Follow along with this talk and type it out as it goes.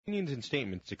Opinions and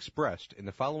statements expressed in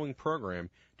the following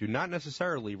program do not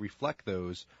necessarily reflect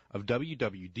those of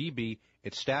WWDB,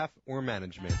 its staff, or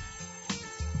management.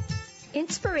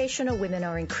 Inspirational women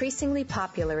are increasingly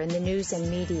popular in the news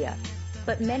and media,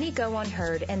 but many go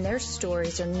unheard and their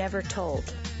stories are never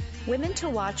told. Women to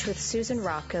Watch with Susan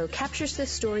Rocco captures the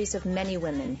stories of many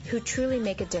women who truly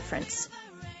make a difference.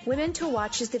 Women to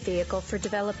Watch is the vehicle for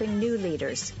developing new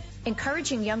leaders,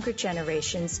 encouraging younger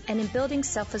generations, and in building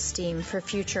self-esteem for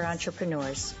future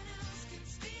entrepreneurs.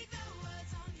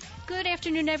 Good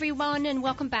afternoon, everyone, and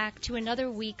welcome back to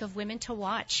another week of Women to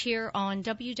Watch here on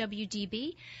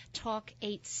WWDB, Talk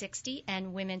 860,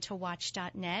 and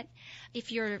WomenToWatch.net.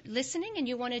 If you're listening and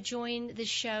you want to join the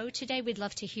show today, we'd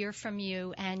love to hear from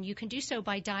you, and you can do so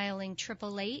by dialing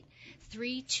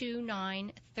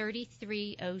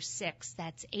 888-329-3306.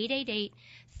 That's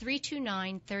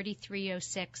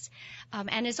 888-329-3306.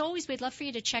 And as always, we'd love for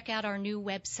you to check out our new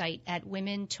website at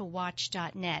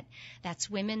WomenToWatch.net. That's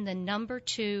women, the number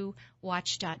 2,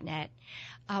 watch.net.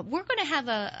 We're going to have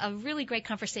a really great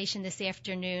conversation this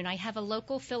afternoon. I have a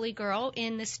local Philly girl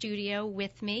in the studio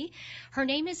with me. Her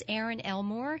name is Erin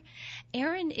Elmore.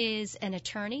 Erin is an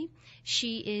attorney.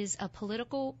 She is a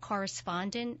political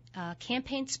correspondent,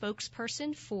 campaign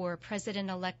spokesperson for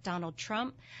President-elect Donald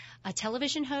Trump, a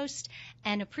television host,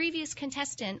 and a previous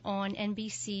contestant on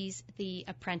NBC's The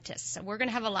Apprentice. So we're going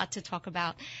to have a lot to talk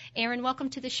about. Erin,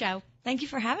 welcome to the show. Thank you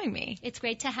for having me. It's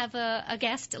great to have a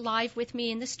guest live with me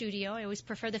in the studio. I always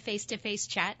prefer the face-to-face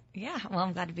chat. Yeah, well,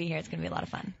 I'm glad to be here. It's going to be a lot of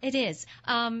fun. It is.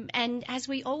 And as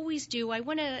we always do, I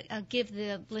want to give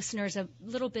the listeners a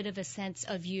little bit of a sense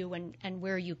of you and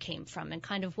where you came from and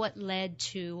kind of what led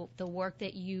to the work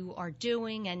that you are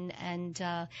doing and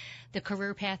the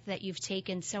career path that you've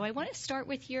taken. So I want to start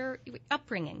with your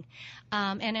upbringing.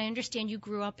 And I understand you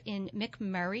grew up in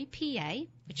McMurray, PA,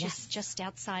 which is just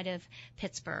outside of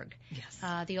Pittsburgh. Yes.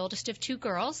 The oldest of 2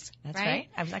 girls. That's right.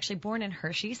 I was actually born in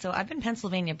Hershey, so I've been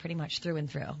Pennsylvania pretty much through and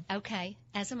through. Okay,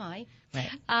 as am I. Right.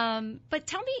 But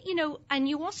tell me, and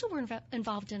you also were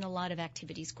involved in a lot of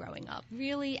activities growing up.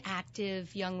 Really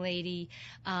active young lady,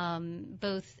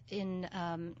 both in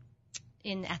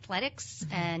athletics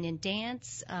and in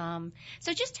dance.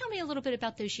 So just tell me a little bit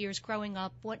about those years growing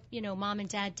up, what, mom and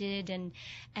dad did and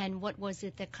what was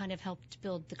it that kind of helped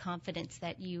build the confidence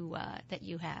that you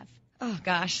have? Oh,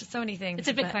 gosh, so many things. It's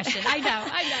a big question. I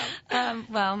know.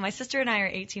 Well, my sister and I are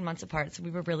 18 months apart, so we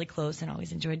were really close and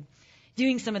always enjoyed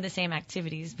doing some of the same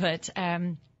activities. But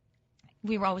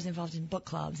we were always involved in book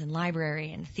clubs and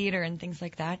library and theater and things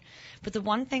like that. But the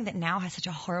one thing that now has such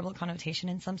a horrible connotation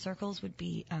in some circles would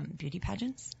be beauty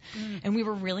pageants. And we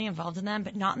were really involved in them,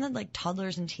 but not in the like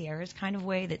toddlers and tiaras kind of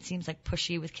way that seems like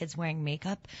pushy with kids wearing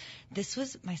makeup. This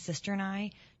was my sister and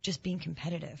I just being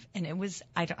competitive. And it was,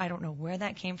 I don't know where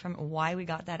that came from, why we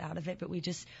got that out of it, but we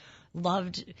just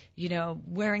loved,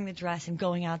 wearing the dress and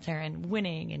going out there and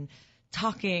winning and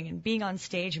talking and being on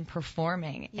stage and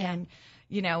performing. Yeah. And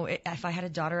if I had a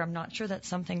daughter, I'm not sure that's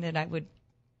something that I would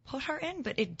put her in,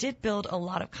 but it did build a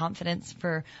lot of confidence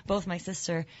for both my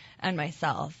sister and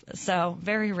myself. So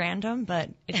very random,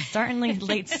 but it certainly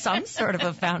laid some sort of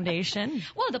a foundation.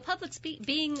 Well, the public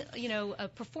being, a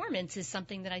performance is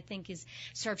something that I think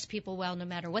serves people well no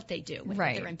matter what they do, whether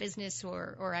Right. they're in business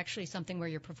or actually something where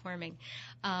you're performing.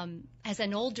 As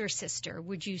an older sister,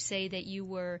 would you say that you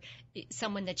were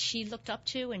someone that she looked up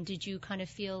to, and did you kind of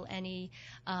feel any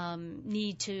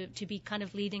need to be kind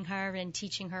of leading her and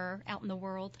teaching her out in the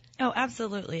world? Oh,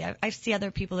 absolutely. I see other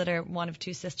people that are one of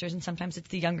 2 sisters, and sometimes it's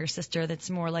the younger sister that's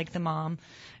more like the mom,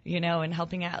 and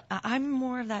helping out. I'm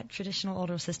more of that traditional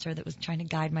older sister that was trying to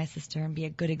guide my sister and be a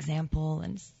good example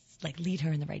and like lead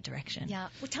her in the right direction. Yeah.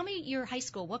 Well, tell me your high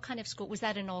school. What kind of school? Was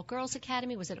that an all-girls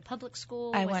academy? Was it a public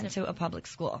school? I went to a public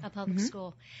school. A public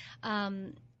school.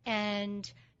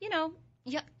 And,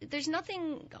 yeah, there's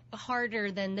nothing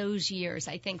harder than those years,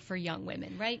 I think, for young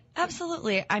women, right?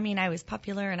 Absolutely. I mean, I was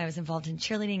popular and I was involved in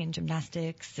cheerleading and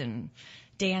gymnastics and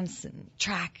dance and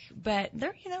track. But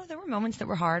there were moments that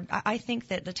were hard. I think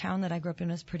that the town that I grew up in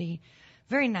was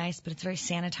very nice, but it's very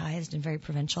sanitized and very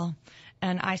provincial.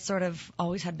 And I sort of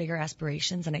always had bigger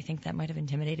aspirations, and I think that might have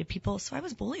intimidated people. So I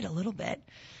was bullied a little bit.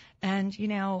 And,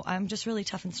 I'm just really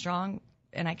tough and strong,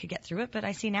 and I could get through it. But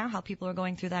I see now how people are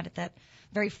going through that at that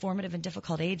very formative and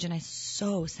difficult age, and I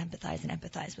so sympathize and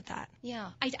empathize with that. Yeah.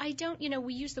 I don't,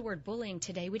 we use the word bullying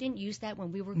today. We didn't use that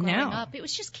when we were growing up. It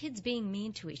was just kids being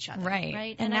mean to each other.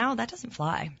 Right. And now that doesn't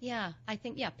fly. Yeah. I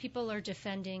think, people are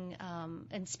defending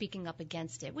and speaking up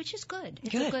against it, which is good.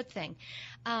 It's Good. a good thing.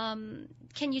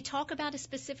 Can you talk about a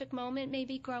specific moment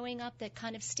maybe growing up that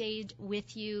kind of stayed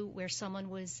with you where someone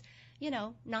was,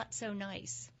 not so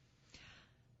nice?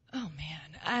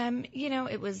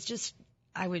 It was just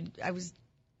I was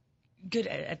good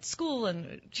at school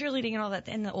and cheerleading and all that,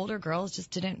 and the older girls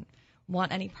just didn't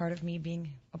want any part of me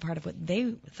being a part of what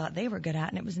they thought they were good at,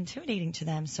 and it was intimidating to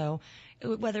them. So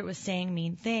whether it was saying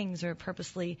mean things or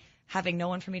purposely having no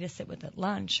one for me to sit with at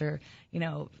lunch, or,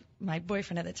 my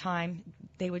boyfriend at the time,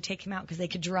 they would take him out because they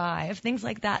could drive, things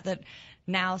like that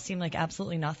now seem like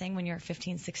absolutely nothing when you're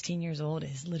 15, 16 years old,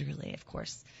 is literally, of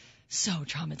course, so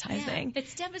traumatizing. Yeah,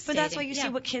 it's devastating. But that's why you see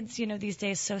what kids, these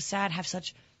days so sad, have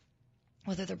such,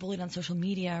 whether they're bullied on social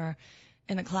media or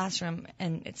in the classroom,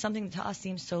 and it's something that to us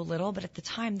seems so little, but at the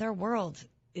time their world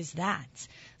is that.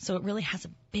 So it really has a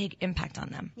big impact on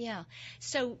them. Yeah.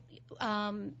 So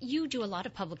you do a lot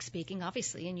of public speaking,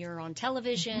 obviously, and you're on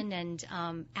television and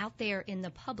out there in the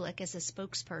public as a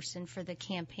spokesperson for the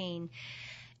campaign.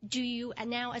 Do you,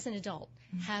 now as an adult,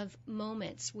 have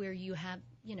moments where you have,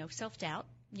 self-doubt,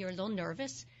 you're a little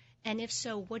nervous, and if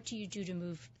so, what do you do to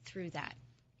move through that?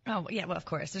 Oh, yeah, well, of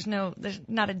course. There's not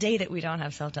a day that we don't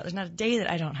have self-doubt. There's not a day that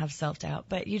I don't have self-doubt.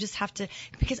 But you just have to,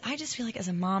 because I just feel like as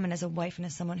a mom and as a wife and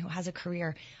as someone who has a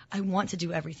career, I want to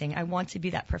do everything. I want to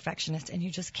be that perfectionist, and you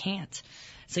just can't.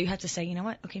 So you have to say, you know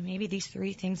what? Okay, maybe these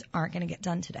 3 things aren't going to get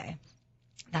done today.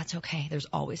 That's okay. There's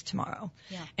always tomorrow.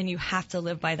 Yeah. And you have to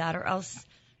live by that, or else,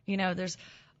 there's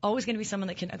always going to be someone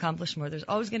that can accomplish more. There's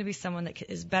always going to be someone that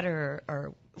is better,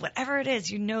 or whatever it is.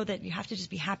 That you have to just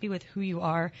be happy with who you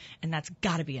are, and that's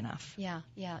got to be enough. Yeah.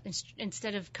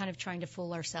 Instead of kind of trying to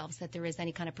fool ourselves that there is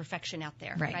any kind of perfection out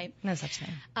there, right? No such thing.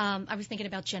 I was thinking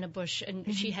about Jenna Bush,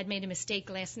 and she had made a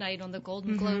mistake last night on the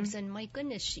Golden Globes, and my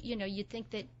goodness, you'd think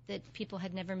that people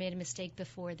had never made a mistake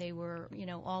before. They were,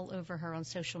 all over her on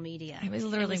social media. It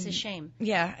was a shame.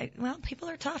 Yeah. Well, people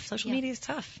are tough. Social media is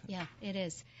tough. Yeah, it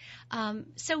is.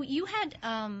 So you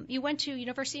went to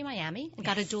University of Miami and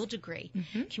got a dual degree,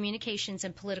 communications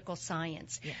and political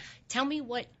science. Yes. Tell me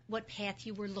what path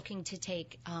you were looking to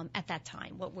take at that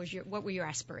time. What were your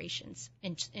aspirations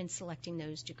in selecting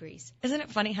those degrees? Isn't it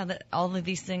funny how that all of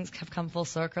these things have come full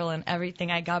circle, and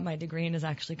everything I got my degree in is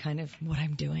actually kind of what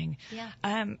I'm doing? Yeah.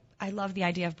 I love the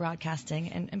idea of broadcasting,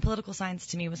 and political science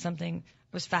to me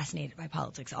was fascinated by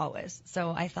politics always.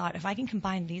 So I thought if I can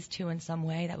combine these two in some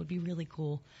way, that would be really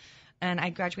cool. And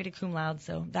I graduated cum laude,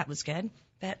 so that was good.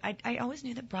 But I always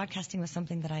knew that broadcasting was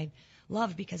something that I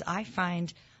loved, because I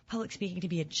find public speaking to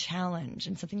be a challenge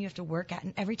and something you have to work at.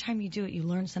 And every time you do it, you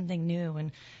learn something new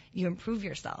and you improve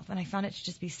yourself. And I found it to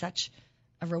just be such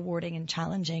a rewarding and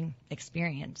challenging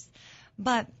experience.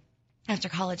 But after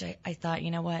college, I thought, you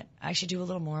know what, I should do a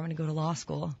little more. I'm going to go to law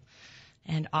school.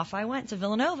 And off I went to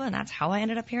Villanova, and that's how I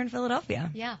ended up here in Philadelphia.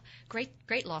 Yeah,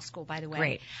 great law school, by the way.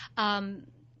 Great.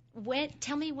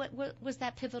 Tell me what was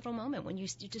that pivotal moment when you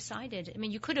decided? I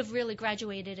mean, you could have really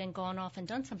graduated and gone off and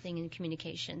done something in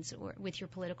communications or with your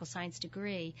political science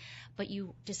degree, but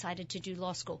you decided to do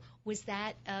law school. Was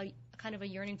that kind of a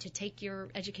yearning to take your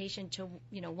education to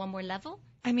one more level?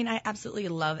 I mean, I absolutely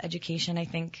love education. I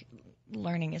think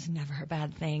learning is never a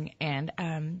bad thing, and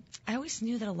I always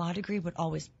knew that a law degree would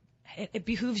always. It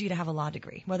behooves you to have a law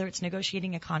degree, whether it's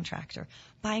negotiating a contract or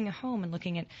buying a home and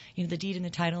looking at, the deed and the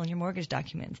title and your mortgage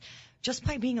documents. Just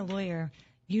by being a lawyer,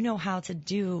 you know how to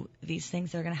do these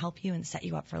things that are going to help you and set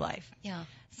you up for life. Yeah.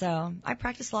 So I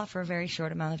practiced law for a very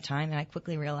short amount of time, and I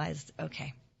quickly realized,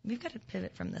 okay, we've got to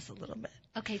pivot from this a little bit.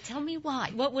 Okay, tell me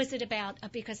why. What was it about?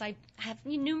 Because I have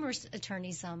numerous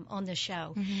attorneys on the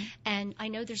show, and I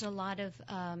know there's a lot of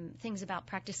things about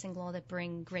practicing law that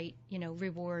bring great,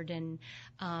 reward and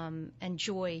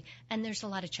joy, and there's a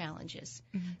lot of challenges.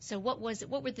 So what was it?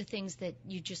 What were the things that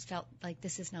you just felt like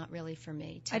this is not really for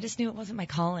me? I just knew it wasn't my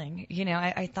calling.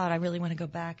 I thought I really want to go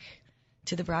back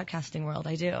to the broadcasting world.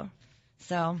 I do.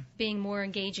 So being more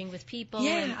engaging with people,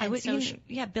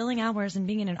 billing hours and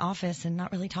being in an office and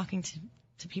not really talking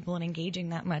to people and engaging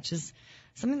that much is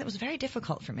something that was very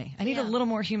difficult for me. I need a little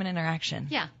more human interaction.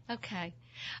 Yeah. Okay.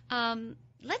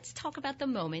 Let's talk about the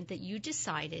moment that you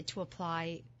decided to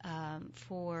apply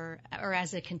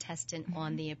as a contestant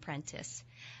on The Apprentice.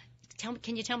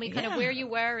 Can you tell me kind of where you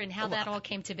were and how that all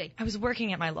came to be? I was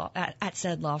working at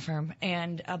said law firm,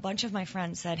 and a bunch of my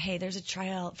friends said, hey, there's a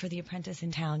tryout for The Apprentice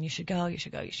in town. You should go.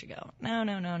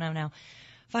 No.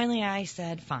 Finally, I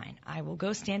said, fine, I will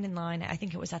go stand in line. I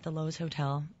think it was at the Lowe's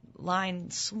Hotel.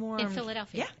 Line swarmed. In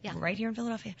Philadelphia? Yeah, right here in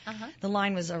Philadelphia. The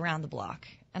line was around the block,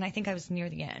 and I think I was near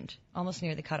the end, almost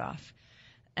near the cutoff.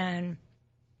 And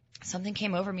something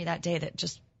came over me that day that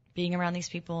just being around these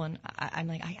people, and I'm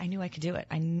like, I knew I could do it.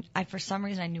 I for some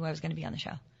reason, I knew I was going to be on the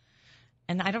show.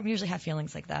 And I don't usually have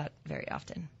feelings like that very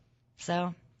often.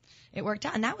 So it worked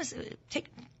out. And that was,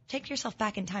 take yourself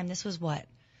back in time. This was what,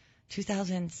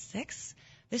 2006?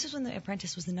 This is when The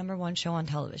Apprentice was the #1 show on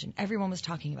television. Everyone was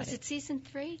talking about Was it season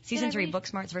 3? Season 3, Book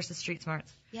Smarts versus Street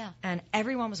Smarts. Yeah. And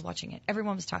everyone was watching it.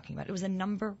 Everyone was talking about it. It was the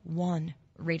 #1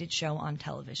 rated show on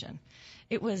television.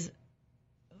 It was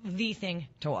the thing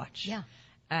to watch. Yeah.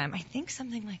 I think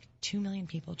something like 2 million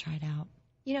people tried out.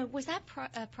 You know, was that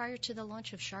prior to the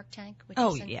launch of Shark Tank? Which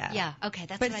Oh, isn't- yeah. Yeah, okay,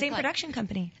 that's But what I same thought. production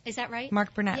company. Is that right?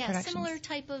 Mark Burnett yeah, Productions. similar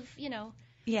type of, you know.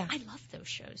 Yeah. I love those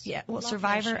shows. Yeah, well, Love those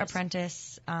Survivor, shows.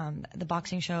 Apprentice, the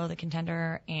boxing show, The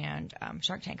Contender, and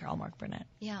Shark Tank are all Mark Burnett.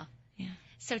 Yeah. Yeah.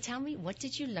 So tell me, what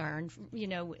did you learn, you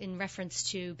know, in reference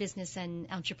to business and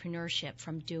entrepreneurship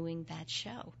from doing that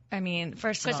show? I mean,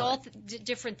 first of Because all,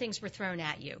 different things were thrown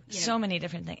at you. You know? so many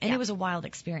different things. And Yeah. it was a wild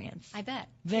experience. I bet.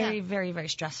 Very, Yeah. very, very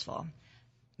stressful.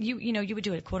 You know, you would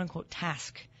do a quote-unquote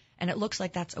task, and it looks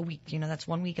like that's a week. You know, that's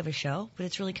 1 week of a show, but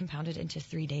it's really compounded into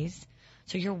 3 days.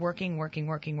 So you're working,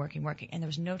 and there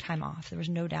was no time off. There was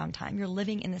no downtime. You're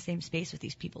living in the same space with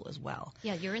these people as well.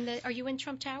 Yeah, are you in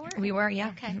Trump Tower? We were, yeah.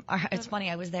 Okay. It's funny.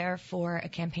 I was there for a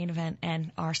campaign event,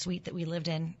 and our suite that we lived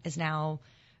in is now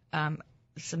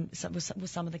with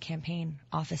some of the campaign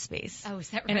office space. Oh, is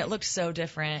that right? And it looks so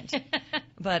different.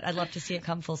 But I'd love to see it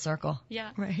come full circle.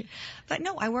 Yeah. Right. But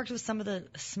no, I worked with some of the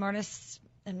smartest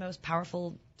and most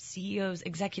powerful CEOs,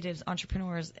 executives,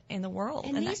 entrepreneurs in the world.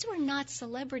 And these were not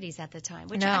celebrities at the time,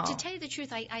 which No. to tell you the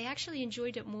truth, I actually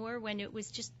enjoyed it more when it was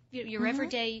just your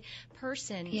everyday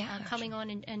person coming on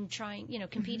and trying, you know,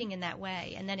 competing in that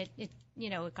way. And then it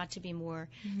got to be more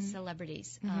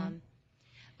celebrities.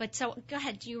 But so, go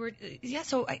ahead. You were... Yeah,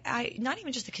 so I not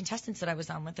even just the contestants that I was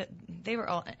on with, they were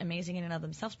all amazing in and of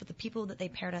themselves, but the people that they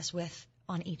paired us with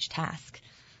on each task,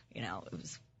 you know, it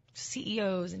was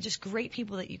CEOs and just great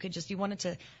people that you wanted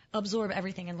to absorb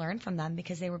everything and learn from them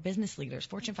because they were business leaders,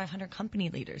 Fortune 500 company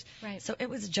leaders. Right. So it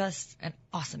was just an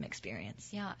awesome experience.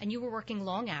 Yeah, and you were working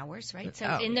long hours, right? So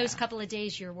Oh, in those yeah. couple of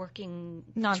days, you're working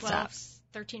Nonstop. 12,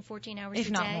 13, 14 hours If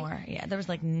a not day. more. Yeah, there was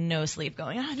like no sleep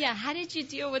going on. Yeah, how did you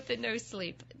deal with the no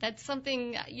sleep? That's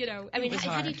something, you know, I mean, was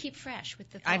how do you hard. keep fresh with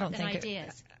the I thought don't and think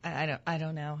ideas? I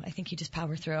don't know. I think you just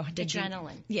power through.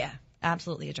 Adrenaline. Yeah,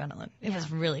 absolutely adrenaline. It was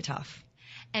really tough.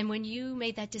 And when you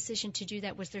made that decision to do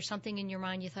that, was there something in your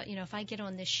mind you thought, you know, if I get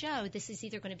on this show, this is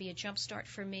either going to be a jump start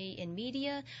for me in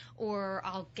media, or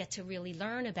I'll get to really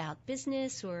learn about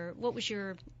business, or what was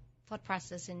your thought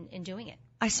process in doing it?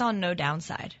 I saw no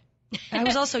downside. I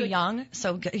was also young,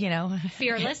 so, you know.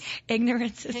 Fearless.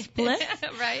 Ignorance is bliss.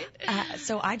 Right.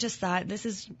 So I just thought,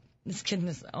 this kid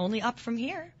is only up from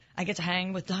here. I get to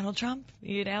hang with Donald Trump,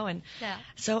 you know, and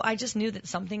so I just knew that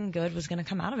something good was going to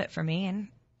come out of it for me. And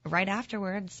right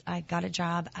afterwards, I got a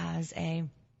job as a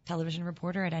television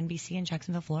reporter at NBC in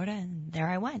Jacksonville, Florida, and there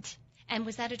I went. And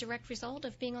was that a direct result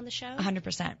of being on the show?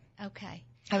 100%. Okay.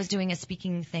 I was doing a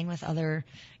speaking thing with other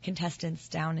contestants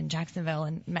down in Jacksonville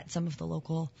and met some of the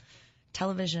local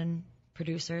television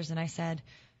producers, and I said,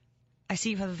 I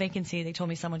see you have a vacancy. They told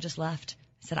me someone just left.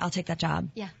 I said, I'll take that job.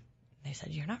 Yeah. They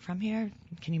said, you're not from here.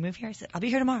 Can you move here? I said, I'll be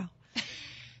here tomorrow.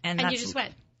 And you that's just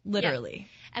went? Literally.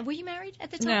 Yeah. And were you married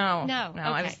at the time? No. Okay.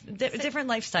 I was different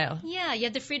lifestyle. Yeah, you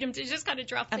had the freedom to just kind of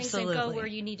drop things and go where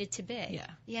you needed to be. Yeah.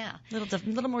 Yeah.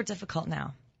 Little more difficult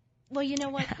now. Well, you know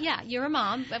what? Yeah, you're a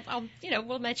mom.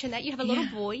 We'll mention that. You have a little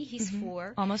boy. He's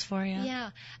 4. Almost 4, yeah. Yeah.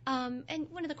 And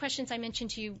one of the questions I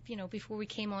mentioned to you, before we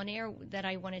came on air that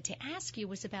I wanted to ask you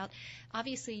was about,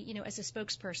 obviously, as a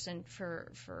spokesperson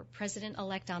for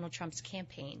President-elect Donald Trump's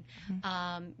campaign,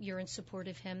 you're in support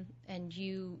of him, and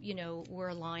you were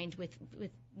aligned with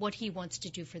what he wants to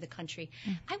do for the country.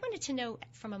 I wanted to know,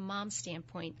 from a mom's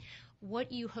standpoint,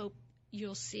 what you hope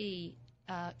you'll see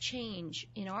change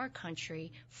in our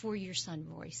country for your son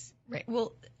Royce. Right.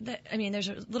 Well, there's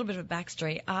a little bit of a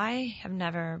backstory. I have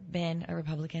never been a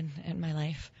Republican in my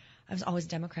life. I was always a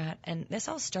Democrat. And this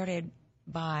all started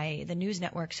by the news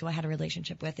networks who I had a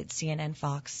relationship with. It's CNN,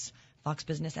 Fox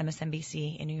Business,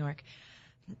 MSNBC in New York.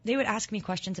 They would ask me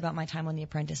questions about my time on The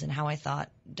Apprentice and how I thought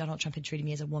Donald Trump had treated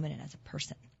me as a woman and as a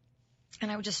person.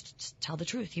 And I would just tell the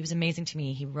truth. He was amazing to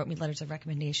me. He wrote me letters of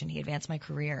recommendation. He advanced my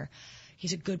career.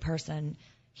 He's a good person.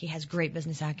 He has great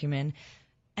business acumen.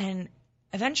 And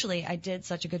eventually, I did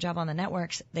such a good job on the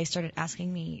networks, they started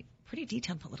asking me pretty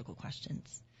detailed political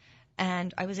questions.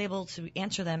 And I was able to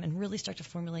answer them and really start to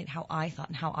formulate how I thought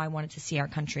and how I wanted to see our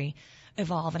country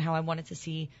evolve and how I wanted to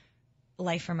see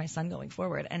life for my son going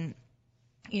forward. And,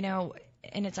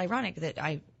 and it's ironic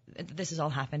that this has all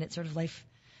happened. It's sort of life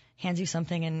hands you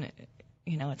something and,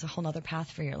 it's a whole other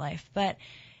path for your life. But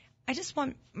I just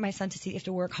want my son to see you have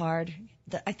to work hard.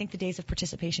 I think the days of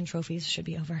participation trophies should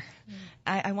be over.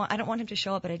 I don't want him to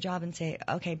show up at a job and say,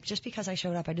 okay, just because I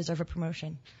showed up, I deserve a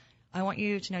promotion. I want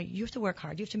you to know you have to work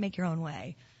hard. You have to make your own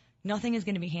way. Nothing is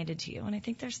going to be handed to you. And I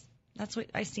think that's what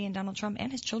I see in Donald Trump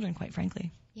and his children, quite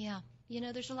frankly. Yeah.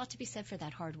 There's a lot to be said for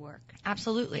that hard work.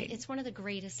 Absolutely. It's one of the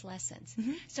greatest lessons.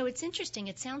 Mm-hmm. So it's interesting.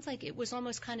 It sounds like it was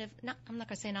almost kind of, I'm not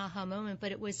going to say an aha moment,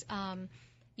 but it was,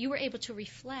 you were able to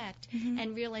reflect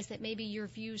and realize that maybe your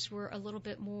views were a little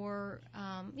bit more,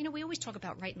 we always talk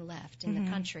about right and left in the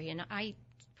country. And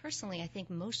Personally, I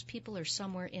think most people are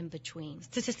somewhere in between.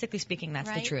 Statistically speaking, that's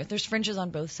right? the truth. There's fringes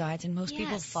on both sides, and most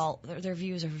people their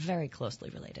views are very closely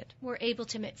related. We're able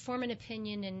to form an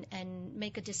opinion and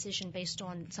make a decision based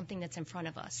on something that's in front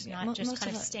of us, not just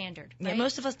kind of standard. Right? Yeah,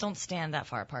 most of us don't stand that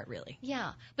far apart, really.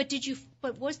 Yeah, but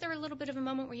was there a little bit of a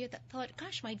moment where you thought,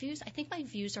 gosh, I think my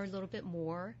views are a little bit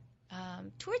more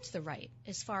towards the right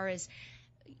as far as,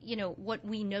 what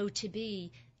we know to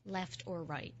be left or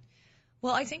right?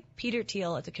 Well, I think Peter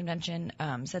Thiel at the convention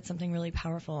said something really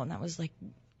powerful, and that was like,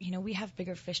 we have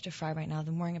bigger fish to fry right now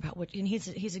than worrying about and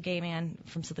he's a gay man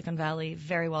from Silicon Valley,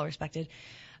 very well respected,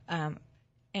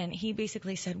 and he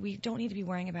basically said we don't need to be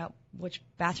worrying about which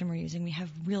bathroom we're using. We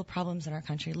have real problems in our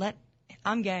country.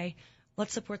 I'm gay.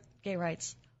 Let's support gay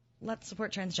rights. Let's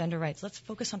support transgender rights. Let's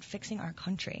focus on fixing our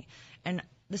country. And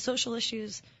the social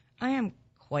issues, I am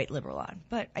quite liberal on,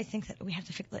 but I think that we have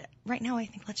to fix that. Right now, I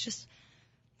think let's just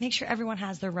make sure everyone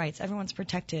has their rights, everyone's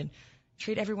protected,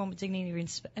 treat everyone with dignity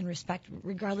and respect,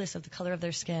 regardless of the color of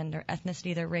their skin, their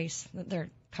ethnicity, their race, their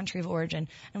country of origin.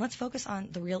 And let's focus on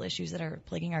the real issues that are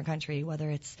plaguing our country, whether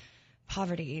it's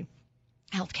poverty,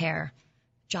 healthcare,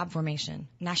 job formation,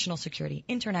 national security,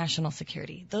 international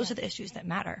security. Those are the issues that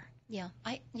matter. Yeah,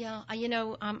 I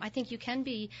think you can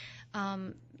be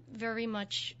very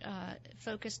much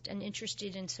focused and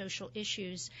interested in social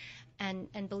issues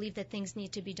and believe that things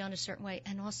need to be done a certain way,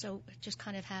 and also just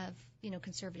kind of have,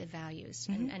 conservative values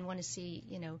and want to see,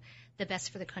 the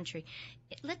best for the country.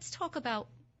 Let's talk about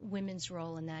women's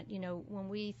role in that. When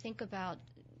we think about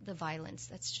the violence,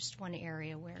 that's just one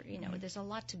area where, there's a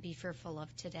lot to be fearful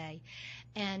of today.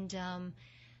 And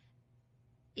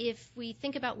if we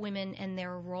think about women and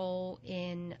their role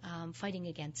in fighting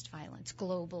against violence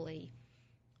globally,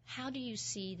 how do you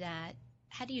see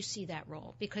that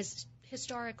role? Because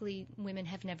historically, women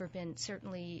have never been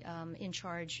certainly in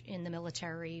charge in the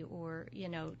military or,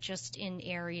 just in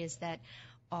areas that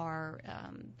are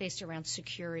based around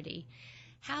security.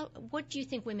 What do you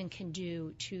think women can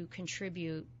do to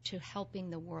contribute to helping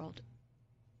the world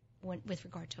with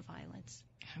regard to violence?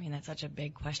 I mean, that's such a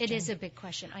big question. It is a big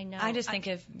question. I know. I just think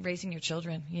of raising your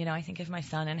children. I think of my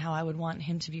son and how I would want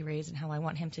him to be raised and how I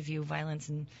want him to view violence.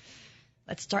 And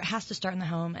has to start in the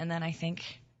home. And then I think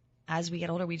as we get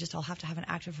older, we just all have to have an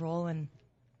active role in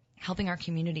helping our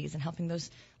communities and helping those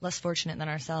less fortunate than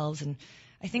ourselves. And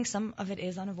I think some of it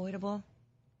is unavoidable.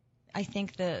 I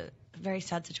think the very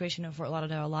sad situation of Fort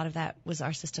Lauderdale, a lot of that was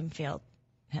our system failed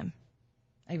him.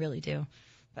 I really do.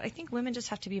 But I think women just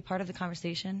have to be a part of the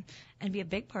conversation and be a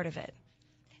big part of it.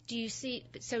 Do you see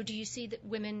that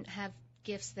women have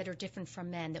gifts that are different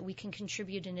from men, that we can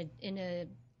contribute in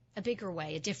a bigger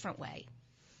way, a different way?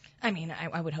 I mean,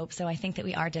 I would hope so. I think that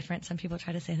we are different. Some people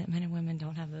try to say that men and women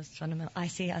don't have those fundamental. I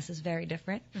see us as very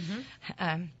different.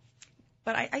 Mm-hmm.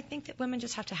 But I think that women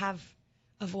just have to have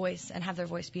a voice and have their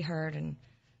voice be heard. And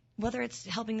whether it's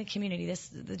helping the community,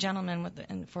 the gentleman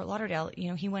in Fort Lauderdale,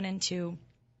 he went into,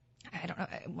 I don't know,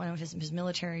 one of his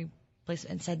military places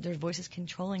and said, their voice is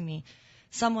controlling me.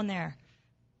 Someone there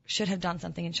should have done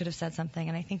something and should have said something.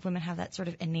 And I think women have that sort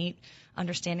of innate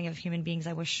understanding of human beings.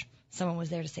 I wish someone was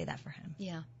there to say that for him.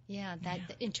 Yeah, the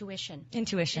intuition.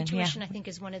 Intuition, I think,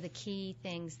 is one of the key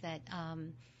things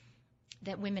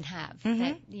that women have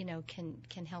that,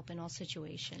 can help in all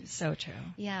situations. So true.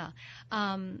 Yeah.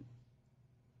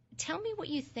 Tell me what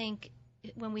you think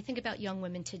when we think about young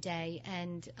women today,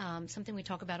 and something we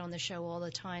talk about on the show all the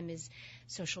time is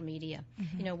social media.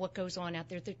 Mm-hmm. What goes on out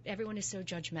there. Everyone is so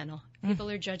judgmental. Mm-hmm.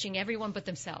 People are judging everyone but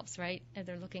themselves, right? And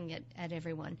they're looking at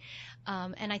everyone.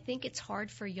 And I think it's hard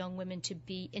for young women to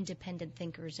be independent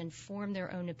thinkers and form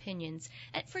their own opinions.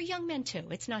 And for young men, too.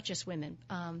 It's not just women.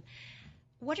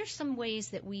 What are some ways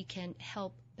that we can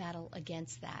help battle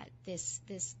against that, this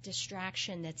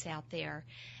distraction that's out there,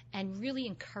 and really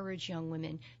encourage young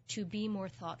women to be more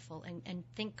thoughtful and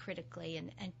think critically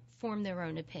and form their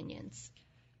own opinions?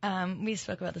 We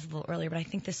spoke about this a little earlier, but I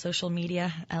think the social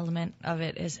media element of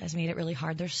it has made it really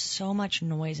hard. There's so much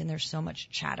noise and there's so much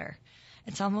chatter.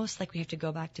 It's almost like we have to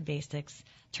go back to basics,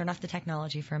 turn off the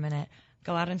technology for a minute,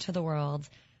 go out into the world,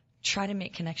 try to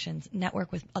make connections,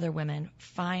 network with other women,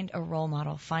 find a role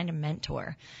model, find a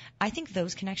mentor. I think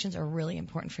those connections are really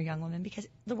important for young women because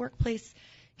the workplace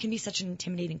can be such an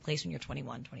intimidating place when you're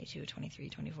 21, 22, 23,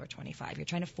 24, 25. You're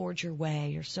trying to forge your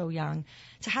way. You're so young.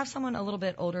 To have someone a little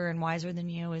bit older and wiser than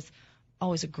you is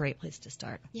always a great place to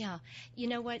start. Yeah. You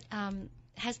know what?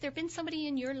 Has there been somebody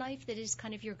in your life that is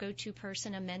kind of your go-to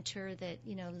person, a mentor that,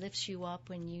 lifts you up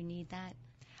when you need that?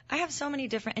 I have so many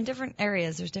in different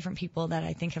areas. There's different people that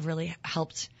I think have really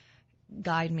helped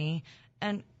guide me.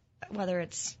 And whether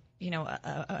it's,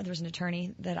 there was an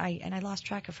attorney that I lost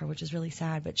track of her, which is really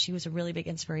sad, but she was a really big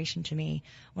inspiration to me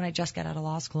when I just got out of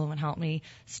law school and helped me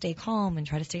stay calm and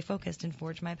try to stay focused and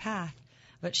forge my path.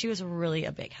 But she was really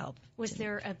a big help. Was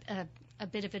there a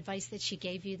bit of advice that she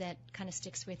gave you that kind of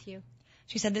sticks with you?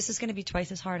 She said, this is going to be twice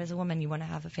as hard as a woman. You want to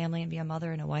have a family and be a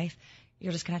mother and a wife.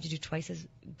 You're just going to have to do twice as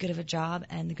good of a job.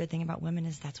 And the good thing about women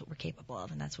is that's what we're capable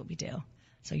of, and that's what we do.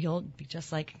 So you'll be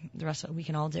just like the rest of it. We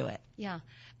can all do it. Yeah.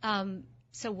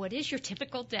 So what is your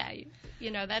typical day?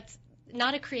 That's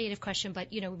not a creative question, but,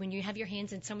 when you have your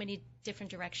hands in so many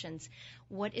different directions,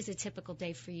 what is a typical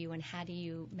day for you, and how do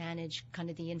you manage kind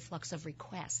of the influx of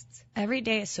requests? Every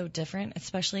day is so different,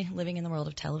 especially living in the world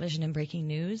of television and breaking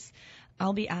news.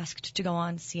 I'll be asked to go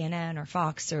on CNN or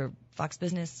Fox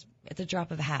Business at the drop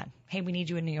of a hat. Hey, we need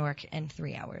you in New York in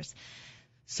 3 hours.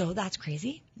 So that's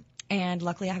crazy. And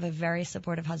luckily I have a very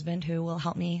supportive husband who will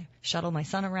help me shuttle my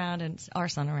son around and our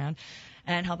son around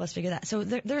and help us figure that. So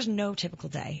there's no typical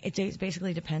day. It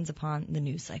basically depends upon the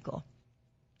news cycle.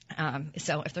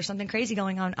 So if there's something crazy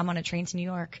going on, I'm on a train to New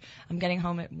York. I'm getting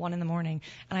home at 1 a.m.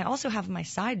 And I also have my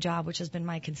side job, which has been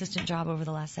my consistent job over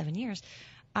the last 7 years.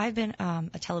 I've been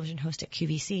a television host at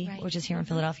QVC, right, which is here in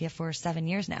Philadelphia for 7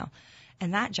 years now.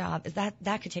 And that job is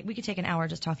we could take an hour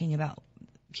just talking about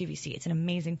QVC. It's an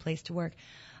amazing place to work.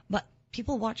 But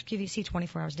people watch QVC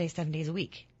 24 hours a day, 7 days a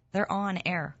week. They're on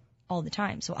air all the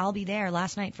time. So I'll be there.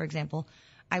 Last night, for example,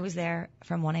 I was there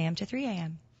from 1 a.m. to 3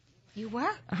 a.m. You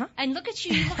were? Uh-huh. And look at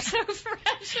you. You look so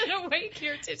fresh and awake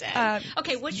here today.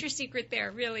 Okay, what's your secret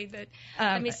there, really?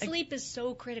 Sleep is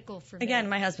so critical for me. Again,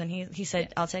 my husband, he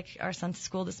said, I'll take our son to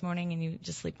school this morning and you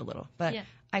just sleep a little. But yeah.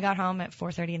 I got home at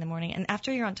 4:30 in the morning. And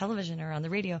after you're on television or on the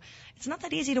radio, it's not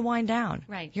that easy to wind down.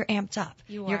 Right. You're amped up.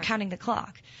 You're counting the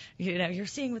clock. You're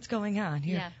seeing what's going on.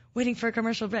 You're waiting for a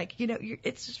commercial break.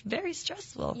 It's just very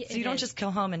stressful. So you don't just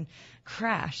go home and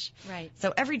crash. Right.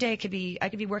 So every day I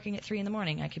could be working at 3 in the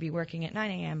morning. I could be working at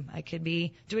 9 a.m. I could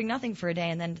be doing nothing for a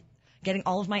day and then getting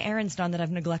all of my errands done that I've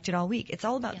neglected all week. It's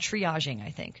all about triaging, I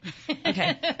think.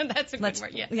 Okay. That's a good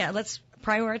word, yeah. Yeah, let's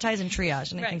prioritize and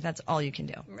triage, and I think that's all you can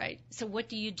do. Right. So what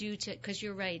do you do because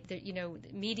you're right, that,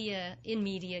 media,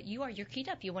 you're keyed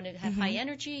up. You want to have high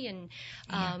energy, and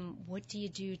what do you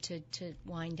do to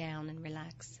wind down and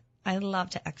relax? I love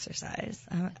to exercise.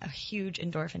 I'm a huge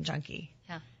endorphin junkie.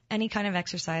 Yeah. Any kind of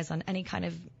exercise on any kind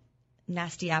of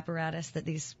nasty apparatus that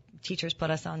these teachers put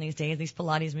us on these days, these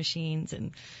Pilates machines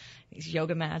and these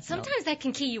yoga mats. Sometimes that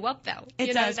can key you up, though.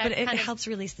 It does, but it helps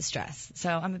release the stress. So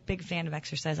I'm a big fan of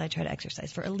exercise. I try to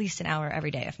exercise for at least an hour every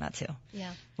day, if not 2.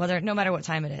 Yeah. No matter what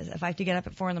time it is. If I have to get up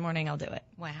at 4 in the morning, I'll do it.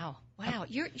 Wow.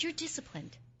 You're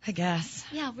disciplined. I guess.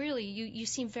 Yeah, really. You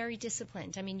seem very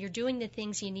disciplined. I mean, you're doing the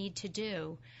things you need to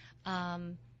do.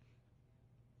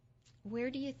 Where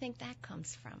do you think that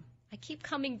comes from? I keep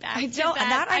coming back to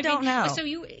that. I don't know. So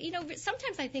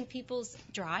sometimes I think people's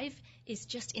drive is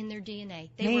just in their DNA.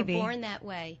 They Maybe. were born that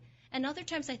way. And other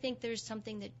times I think there's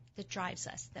something that drives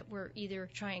us, that we're either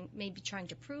trying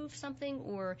to prove something,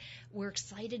 or we're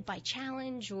excited by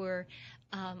challenge, or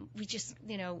we just,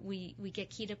 we get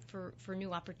keyed up for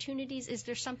new opportunities. Is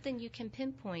there something you can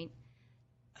pinpoint?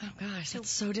 Oh, gosh,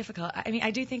 that's so difficult. I mean, I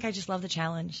do think I just love the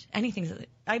challenge.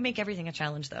 I make everything a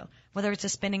challenge, though. Whether it's a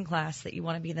spinning class that you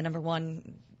want to be the number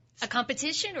one. A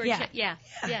competition? Or yeah.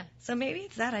 So maybe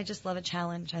it's that. I just love a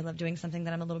challenge. I love doing something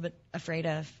that I'm a little bit afraid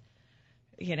of,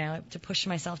 to push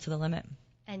myself to the limit.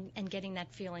 And getting that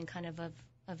feeling kind of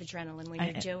adrenaline when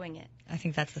you're doing it. I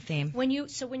think that's the theme. When you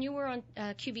were on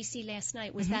QVC last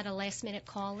night, was that a last-minute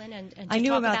call-in and I knew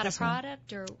talk about a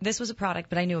product? Or? This was a product,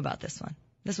 but I knew about this one.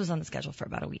 This was on the schedule for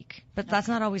about a week. But that's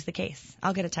not always the case.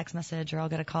 I'll get a text message or I'll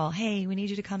get a call. Hey, we need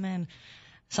you to come in.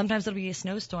 Sometimes it'll be a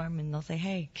snowstorm and they'll say,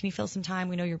 hey, can you fill some time?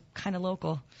 We know you're kind of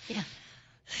local. Yeah.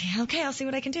 Okay, I'll see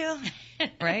what I can do.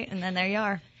 Right? And then there you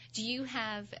are. Do you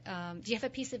have a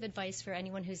piece of advice for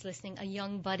anyone who's listening, a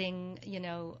young budding,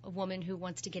 a woman who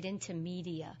wants to get into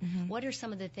media? Mm-hmm. What are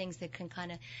some of the things that can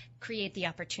kind of create the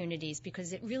opportunities?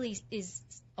 Because it really is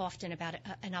often about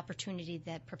an opportunity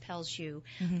that propels you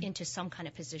into some kind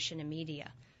of position in media.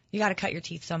 You got to cut your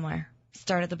teeth somewhere.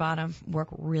 Start at the bottom. Work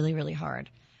really, really hard.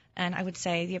 And I would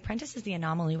say The Apprentice is the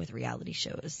anomaly with reality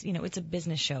shows. It's a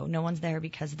business show. No one's there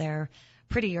because they're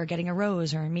pretty or getting a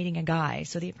rose or meeting a guy.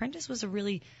 So The Apprentice was a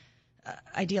really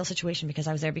ideal situation because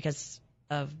I was there because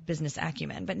of business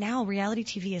acumen. But now reality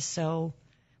TV is so,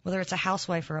 whether it's a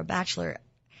housewife or a bachelor,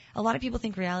 a lot of people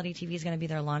think reality TV is going to be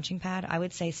their launching pad. I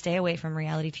would say stay away from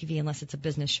reality TV unless it's a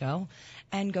business show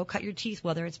and go cut your teeth,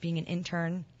 whether it's being an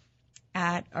intern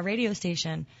at a radio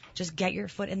station. Just get your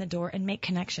foot in the door and make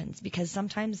connections, because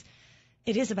sometimes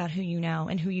it is about who you know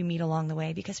and who you meet along the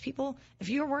way. Because people, if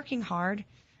you're working hard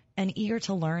and eager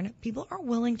to learn, people are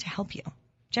willing to help you.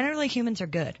 Generally, humans are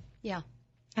good. Yeah.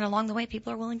 And along the way,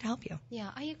 people are willing to help you. Yeah,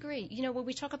 I agree. You know, when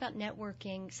we talk about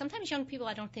networking, sometimes young people,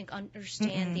 I don't think,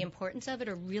 understand the importance of it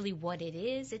or really what it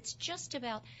is. It's just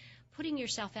about putting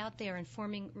yourself out there and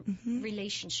forming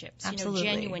relationships, Absolutely.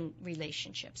 Genuine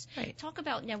relationships. Right. Talk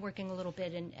about networking a little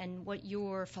bit and what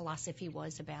your philosophy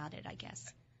was about it, I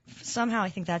guess. Somehow I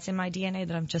think that's in my DNA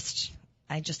that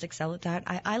I just excel at that.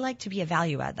 I like to be a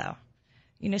value add, though.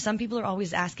 You know, some people are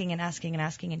always asking and asking and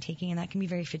asking and taking, and that can be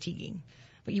very fatiguing.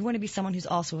 But you want to be someone who's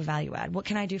also a value add. What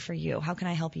can I do for you? How can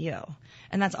I help you?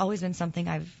 And that's always been something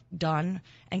I've done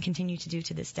and continue to do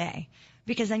to this day.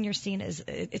 Because then you're seen as,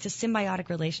 it's a symbiotic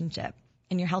relationship,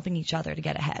 and you're helping each other to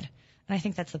get ahead. And I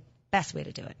think that's the best way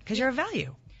to do it, because you're a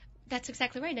value. That's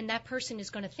exactly right. And that person is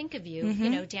going to think of you,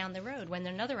 down the road when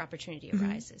another opportunity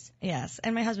arises. Yes.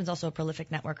 And my husband's also a prolific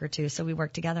networker too, so we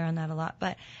work together on that a lot.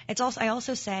 But it's also, I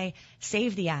also say,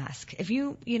 save the ask. If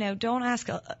you don't ask,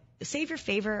 save your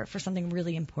favor for something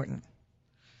really important.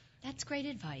 That's great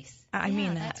advice. I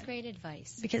mean that. That's great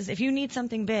advice. Because if you need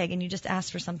something big and you just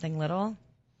ask for something little,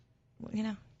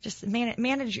 just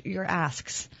manage your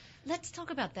asks. Let's talk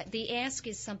about that. The ask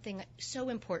is something so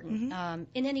important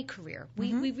in any career.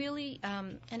 We really,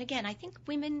 and again, I think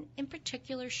women in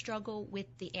particular struggle with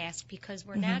the ask because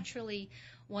we're naturally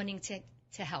wanting to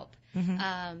help.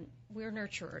 We're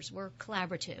nurturers. We're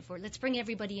collaborative. Let's bring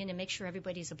everybody in and make sure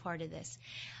everybody's a part of this.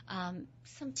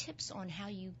 Some tips on how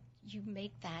you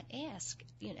make that ask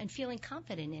and feeling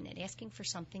confident in it, asking for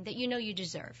something that you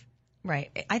deserve.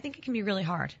 Right. I think it can be really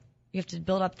hard. You have to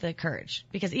build up the courage,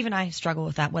 because even I struggle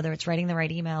with that, whether it's writing the right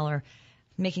email or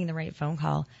making the right phone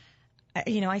call.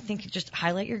 I think just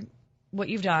highlight what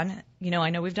you've done. I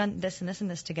know we've done this and this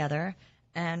and this together,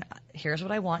 and here's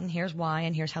what I want, and here's why,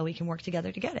 and here's how we can work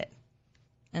together to get it.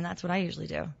 And that's what I usually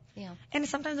do. Yeah. And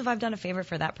sometimes if I've done a favor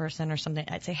for that person or something,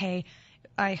 I'd say, hey,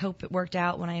 I hope it worked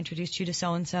out when I introduced you to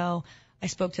so-and-so. I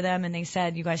spoke to them and they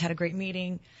said you guys had a great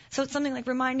meeting. So it's something like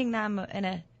reminding them in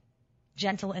a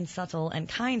gentle and subtle and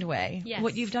kind way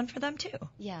what you've done for them too.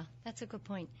 Yeah, that's a good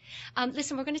point.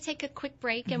 Listen, we're going to take a quick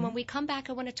break, and when we come back,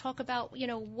 I want to talk about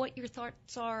what your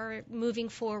thoughts are moving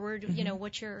forward.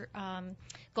 What your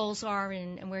goals are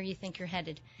and where you think you're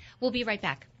headed. We'll be right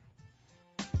back.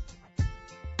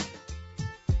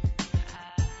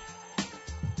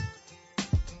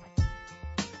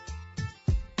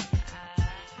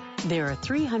 There are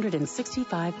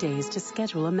 365 days to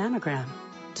schedule a mammogram.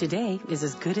 Today is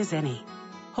as good as any.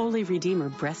 Holy Redeemer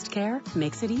Breast Care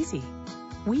makes it easy.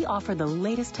 We offer the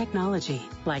latest technology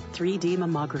like 3D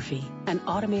mammography and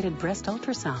automated breast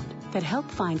ultrasound that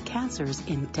help find cancers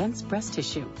in dense breast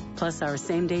tissue. Plus, our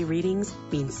same-day readings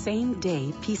mean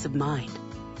same-day peace of mind.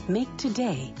 Make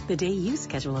today the day you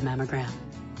schedule a mammogram.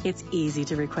 It's easy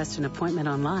to request an appointment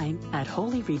online at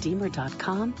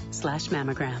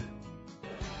holyredeemer.com/mammogram.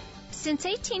 Since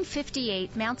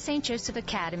 1858, Mount St. Joseph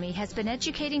Academy has been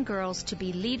educating girls to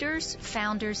be leaders,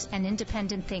 founders, and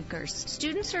independent thinkers.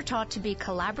 Students are taught to be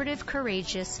collaborative,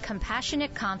 courageous,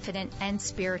 compassionate, confident, and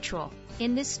spiritual.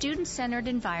 In this student-centered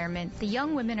environment, the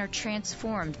young women are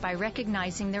transformed by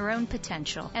recognizing their own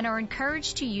potential and are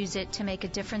encouraged to use it to make a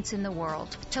difference in the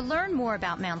world. To learn more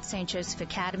about Mount St. Joseph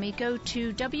Academy, go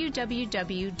to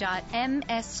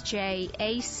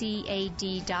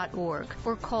www.msjacad.org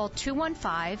or call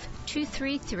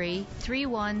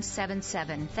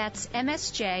 215-233-3177. That's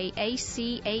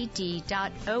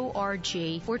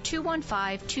msjacad.org or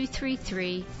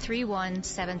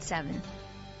 215-233-3177.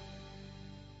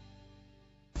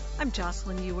 I'm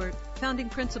Jocelyn Ewart, founding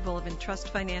principal of Entrust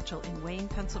Financial in Wayne,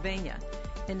 Pennsylvania,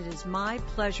 and it is my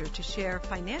pleasure to share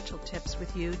financial tips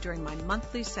with you during my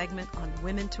monthly segment on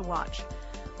Women to Watch.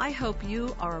 I hope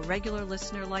you are a regular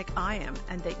listener like I am,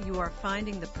 and that you are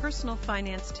finding the personal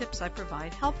finance tips I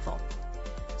provide helpful.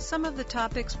 Some of the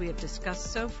topics we have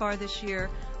discussed so far this year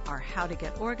are how to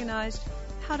get organized,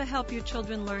 how to help your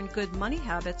children learn good money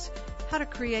habits, how to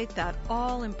create that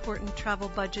all-important travel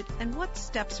budget, and what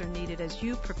steps are needed as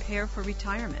you prepare for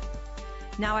retirement.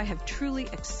 Now I have truly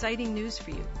exciting news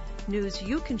for you, news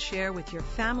you can share with your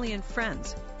family and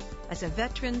friends. As a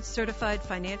veteran certified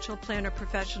financial planner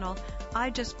professional, I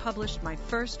just published my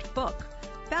first book,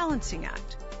 Balancing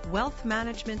Act, Wealth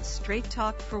Management Straight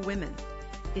Talk for Women.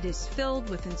 It is filled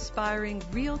with inspiring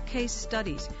real case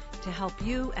studies to help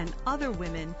you and other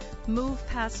women move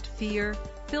past fear,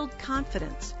 build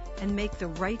confidence, and make the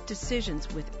right decisions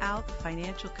without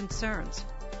financial concerns.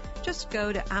 Just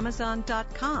go to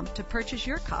Amazon.com to purchase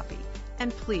your copy.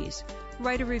 And please,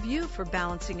 write a review for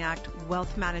Balancing Act,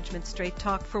 Wealth Management Straight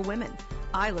Talk for Women.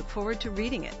 I look forward to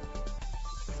reading it.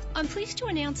 I'm pleased to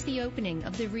announce the opening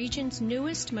of the region's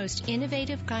newest, most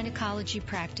innovative gynecology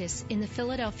practice in the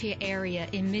Philadelphia area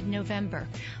in mid-November,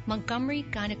 Montgomery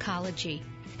Gynecology.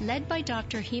 Led by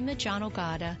Dr. Hema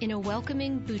Janogada in a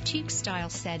welcoming boutique-style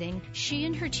setting, she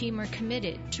and her team are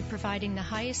committed to providing the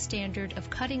highest standard of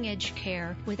cutting-edge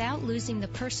care without losing the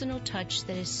personal touch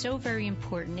that is so very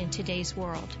important in today's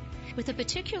world. With a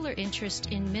particular interest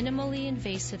in minimally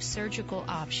invasive surgical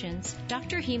options,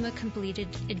 Dr. Hema completed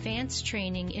advanced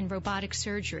training in robotic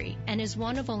surgery and is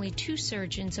one of only 2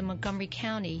 surgeons in Montgomery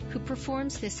County who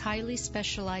performs this highly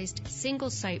specialized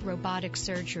single-site robotic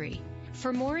surgery.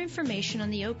 For more information on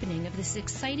the opening of this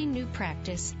exciting new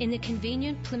practice in the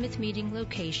convenient Plymouth Meeting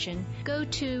location, go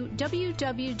to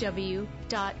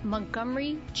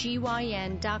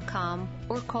www.montgomerygyn.com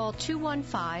or call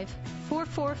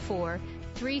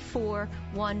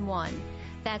 215-444-3411.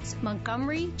 That's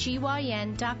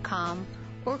montgomerygyn.com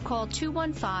or call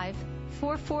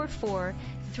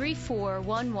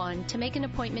 215-444-3411 to make an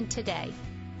appointment today.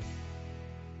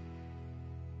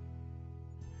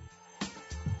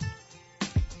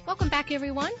 Welcome back,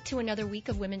 everyone, to another week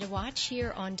of Women to Watch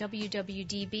here on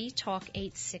WWDB Talk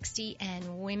 860 and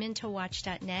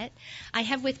WomenToWatch.net. I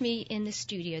have with me in the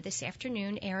studio this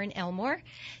afternoon Erin Elmore.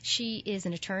 She is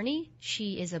an attorney.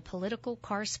 She is a political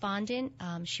correspondent.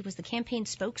 She was the campaign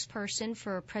spokesperson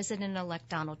for President-elect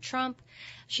Donald Trump.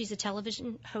 She's a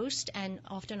television host and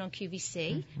often on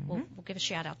QVC. Mm-hmm. We'll give a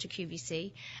shout-out to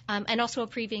QVC. And also a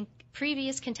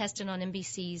previous contestant on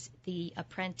NBC's The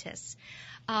Apprentice.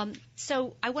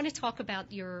 So I want to talk about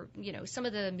some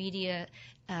of the media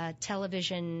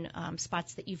television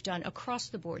spots that you've done across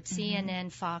the board, mm-hmm.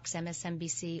 CNN, Fox,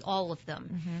 MSNBC, all of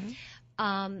them.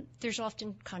 Mm-hmm. There's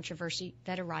often controversy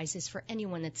that arises for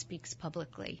anyone that speaks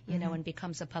publicly, mm-hmm. And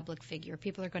becomes a public figure.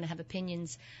 People are going to have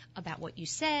opinions about what you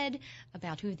said,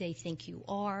 about who they think you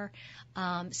are.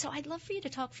 So I'd love for you to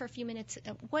talk for a few minutes.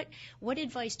 What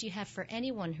advice do you have for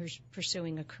anyone who's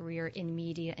pursuing a career in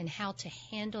media and how to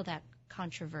handle that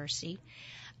controversy?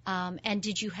 And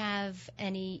did you have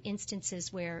any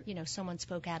instances where, someone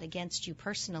spoke out against you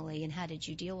personally, and how did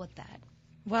you deal with that?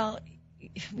 Well,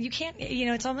 you can't,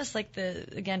 it's almost like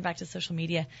back to social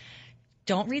media.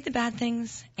 Don't read the bad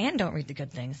things and don't read the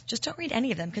good things. Just don't read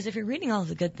any of them, because if you're reading all of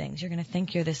the good things, you're going to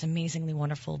think you're this amazingly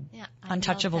wonderful,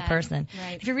 untouchable person.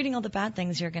 Right. If you're reading all the bad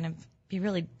things, you're going to be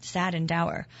really sad and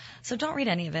dour. So don't read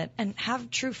any of it, and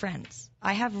have true friends.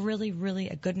 I have really, really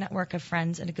a good network of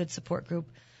friends and a good support group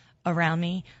around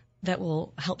me that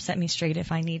will help set me straight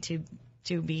if I need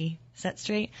to be set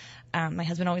straight. My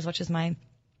husband always watches my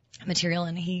material,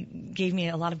 and he gave me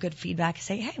a lot of good feedback.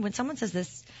 Say, hey, when someone says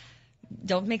this,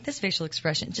 don't make this facial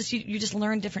expression. Just you just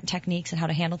learn different techniques and how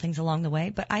to handle things along the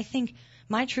way. But I think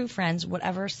my true friends,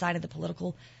 whatever side of the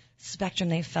political spectrum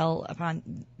they fell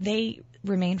upon, they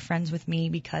remain friends with me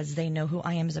because they know who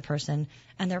I am as a person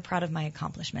and they're proud of my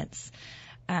accomplishments.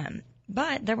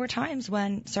 But there were times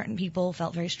when certain people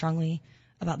felt very strongly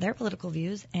about their political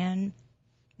views and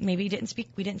maybe we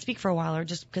didn't speak for a while, or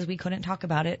just because we couldn't talk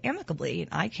about it amicably.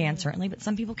 I can certainly, but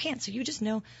some people can't. So you just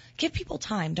know, give people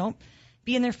time. Don't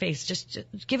be in their face. Just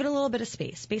give it a little bit of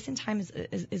space. Space and time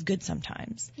is good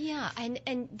sometimes. Yeah,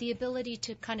 and the ability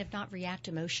to kind of not react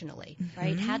emotionally, mm-hmm.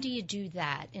 right? How do you do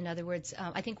that? In other words,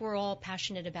 I think we're all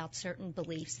passionate about certain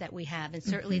beliefs that we have, and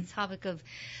certainly mm-hmm. the topic of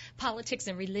politics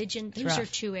and religion, those are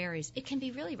 2 areas. It can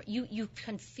be really, you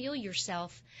can feel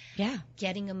yourself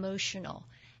getting emotional.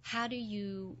 How do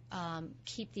you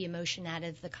keep the emotion out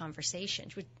of the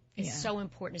conversation? Which is so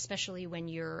important, especially when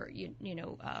you're,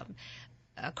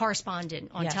 a correspondent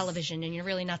on television, and you're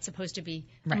really not supposed to be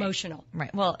emotional.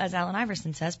 Right. Well, as Allen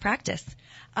Iverson says, practice.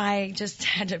 I just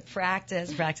had to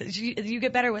practice. You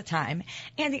get better with time.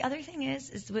 And the other thing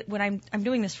is when I'm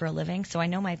doing this for a living, so I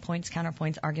know my points,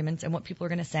 counterpoints, arguments, and what people are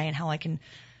going to say, and how I can,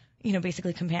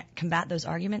 basically combat those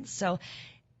arguments. So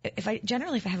if I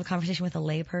have a conversation with a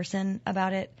lay person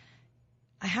about it,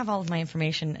 I have all of my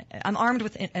information. I'm armed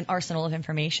with an arsenal of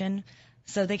information,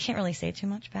 so they can't really say too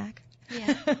much back.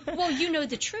 Yeah. Well, you know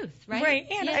the truth, right? Right.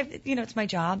 And it's my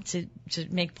job to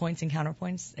make points and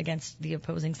counterpoints against the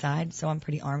opposing side, so I'm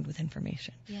pretty armed with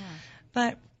information. Yeah.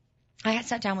 But I had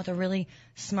sat down with a really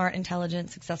smart,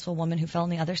 intelligent, successful woman who fell on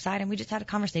the other side, and we just had a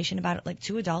conversation about it like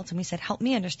two adults, and we said, help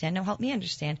me understand, no, help me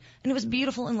understand. And it was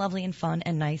beautiful and lovely and fun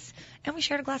and nice. And we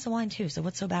shared a glass of wine, too, so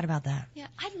what's so bad about that? Yeah,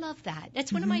 I love that.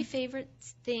 That's one of my favorite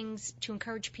things to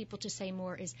encourage people to say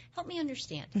more is, help me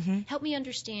understand. Help me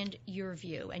understand your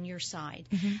view and your side.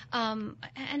 And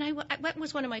what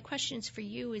was one of my questions for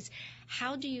you is,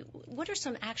 what are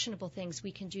some actionable things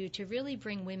we can do to really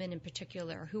bring women in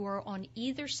particular who are on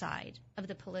either side of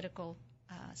the political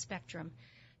spectrum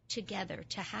together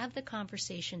to have the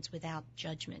conversations without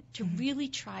judgment, to really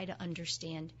try to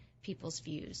understand people's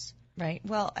views? Right.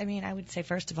 Well, I mean, I would say,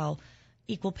 first of all,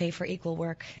 equal pay for equal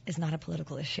work is not a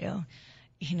political issue.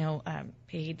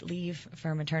 Paid leave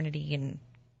for maternity and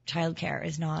childcare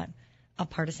is not a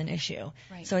partisan issue.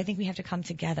 Right. So I think we have to come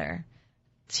together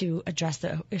to address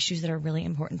the issues that are really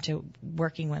important to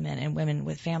working women and women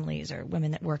with families or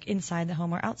women that work inside the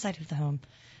home or outside of the home.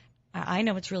 I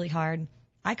know it's really hard.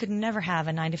 I could never have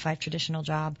a 9-to-5 traditional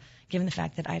job, given the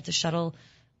fact that I have to shuttle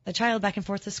a child back and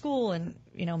forth to school and,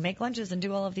 make lunches and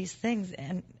do all of these things.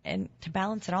 And to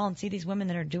balance it all and see these women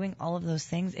that are doing all of those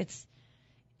things,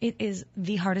 it is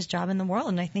the hardest job in the world.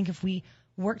 And I think if we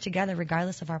work together,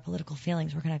 regardless of our political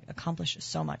feelings, we're going to accomplish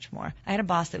so much more. I had a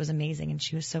boss that was amazing, and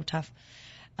she was so tough.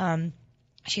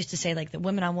 She used to say, like, that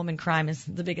women-on-woman crime is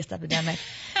the biggest epidemic.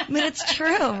 But it's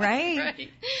true, right?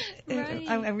 Right.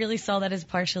 I really saw that as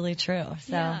partially true.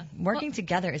 So working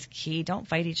together is key. Don't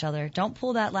fight each other. Don't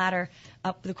pull that ladder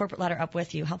up, the corporate ladder up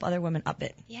with you. Help other women up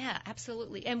it. Yeah,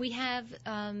 absolutely. And we have,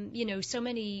 so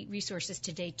many resources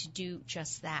today to do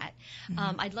just that.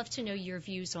 I'd love to know your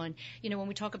views on, when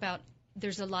we talk about,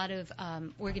 there's a lot of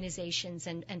organizations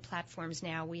and platforms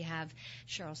now. We have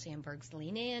Sheryl Sandberg's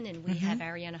Lean In, and we have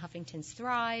Arianna Huffington's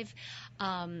Thrive.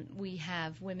 We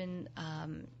have women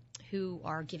who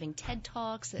are giving TED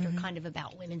Talks that are kind of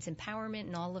about women's empowerment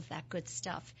and all of that good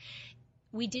stuff.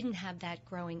 We didn't have that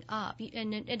growing up,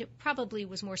 and it probably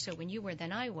was more so when you were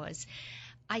than I was.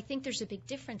 I think there's a big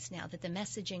difference now that the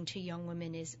messaging to young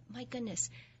women is, my goodness,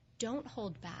 don't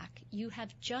hold back. You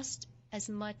have just as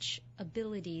much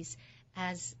abilities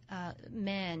as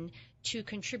men to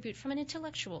contribute from an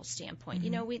intellectual standpoint.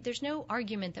 There's no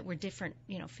argument that we're different,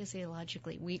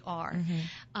 physiologically. We are.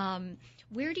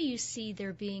 Where do you see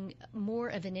there being more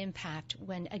of an impact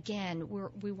when, again,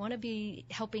 we want to be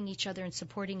helping each other and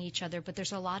supporting each other, but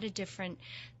there's a lot of different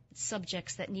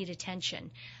subjects that need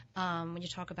attention. When you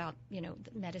talk about,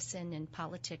 medicine and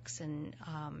politics and,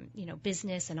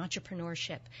 business and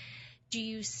entrepreneurship, do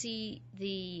you see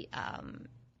the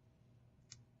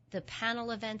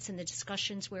panel events and the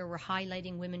discussions where we're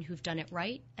highlighting women who've done it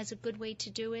right as a good way to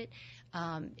do it?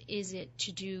 Is it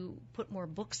to put more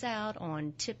books out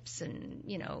on tips and,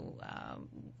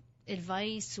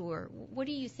 advice, or what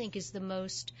do you think is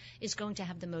going to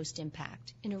have the most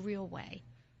impact in a real way?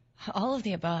 All of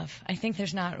the above. I think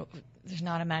there's not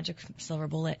a magic silver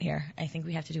bullet here. I think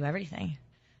we have to do everything.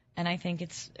 And I think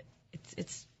it's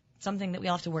something that we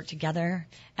all have to work together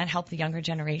and help the younger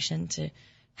generation to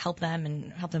help them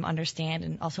and help them understand,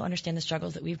 and also understand the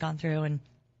struggles that we've gone through, and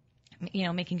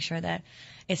making sure that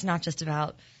it's not just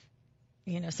about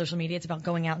social media. It's about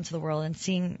going out into the world and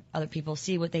seeing other people,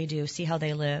 see what they do, see how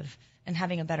they live, and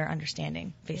having a better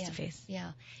understanding face to face.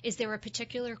 Yeah. Is there a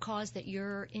particular cause that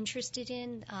you're interested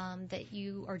in, that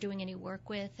you are doing any work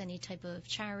with, any type of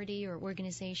charity or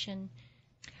organization?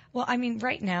 Well, I mean,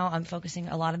 right now I'm focusing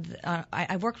a lot of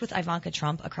I worked with Ivanka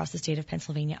Trump across the state of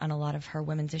Pennsylvania on a lot of her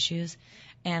women's issues,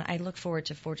 and I look forward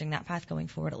to forging that path going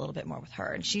forward a little bit more with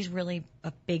her. And she's really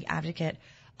a big advocate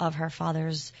of her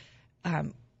father's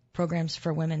programs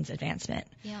for women's advancement.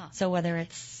 Yeah. So whether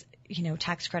it's,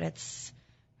 tax credits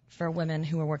for women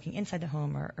who are working inside the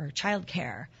home, or child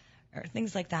care or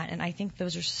things like that. And I think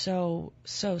those are so,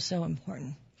 so, so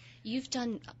important. You've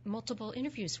done multiple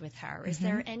interviews with her. Is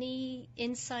there any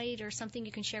insight or something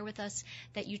you can share with us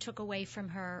that you took away from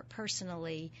her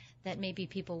personally that maybe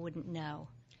people wouldn't know?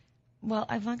 Well,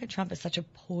 Ivanka Trump is such a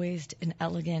poised and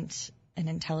elegant and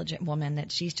intelligent woman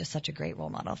that she's just such a great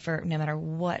role model for no matter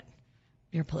what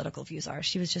your political views are.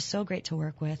 She was just so great to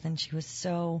work with, and she was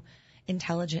so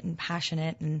intelligent and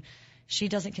passionate, and she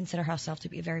doesn't consider herself to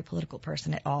be a very political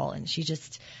person at all, and she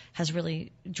just has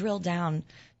really drilled down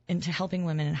into helping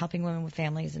women and helping women with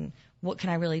families, and what can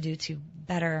I really do to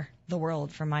better the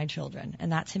world for my children.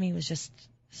 And that to me was just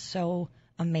so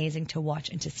amazing to watch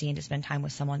and to see and to spend time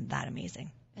with someone that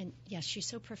amazing. And yes, she's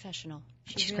so professional.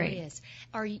 She's really great. Is.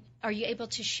 Are you able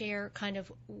to share kind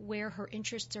of where her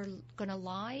interests are going to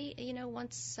lie,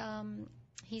 once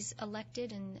he's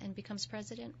elected and becomes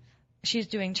president? She's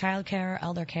doing child care,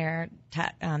 elder care,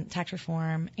 tax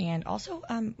reform, and also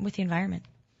with the environment.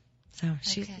 So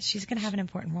she's going to have an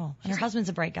important role. And her husband's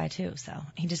a bright guy, too, so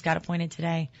he just got appointed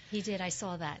today. He did. I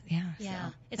saw that. Yeah. Yeah.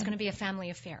 So, it's going to be a family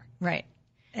affair. Right.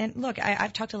 And look,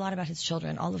 I've talked a lot about his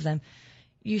children, all of them.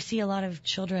 You see a lot of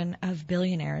children of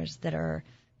billionaires that are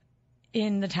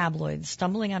in the tabloids,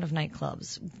 stumbling out of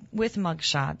nightclubs with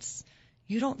mugshots.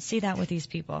 You don't see that with these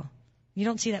people. You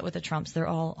don't see that with the Trumps. They're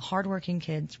all hardworking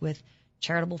kids with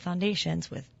charitable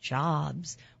foundations, with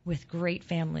jobs, with great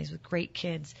families, with great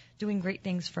kids, doing great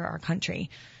things for our country.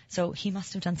 So he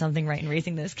must have done something right in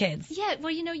raising those kids. Yeah,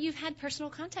 well, you've had personal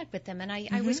contact with them, and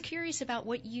I was curious about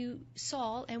what you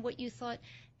saw and what you thought.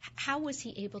 How was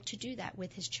he able to do that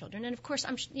with his children? And of course,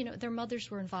 their mothers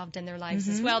were involved in their lives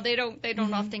as well. They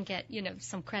don't often get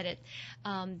some credit.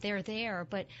 They're there,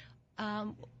 but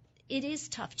it is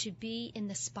tough to be in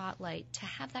the spotlight, to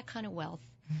have that kind of wealth,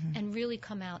 and really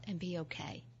come out and be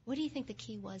okay. What do you think the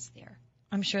key was there?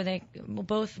 I'm sure they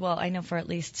both, well, I know for at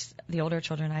least the older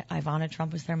children, Ivana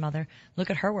Trump was their mother. Look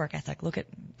at her work ethic. Look at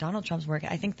Donald Trump's work.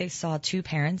 I think they saw two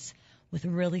parents with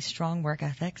really strong work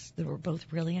ethics that were both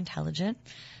really intelligent,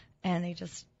 and they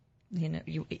just,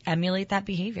 you emulate that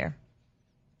behavior,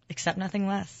 accept nothing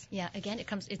less. Yeah, again,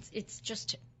 it's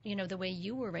just, the way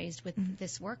you were raised with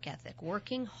this work ethic.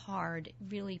 Working hard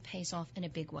really pays off in a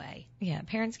big way. Yeah,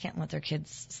 parents can't let their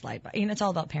kids slide by. It's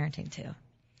all about parenting, too.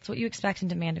 It's what you expect and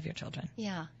demand of your children.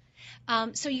 Yeah.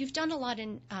 So you've done a lot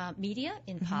in media,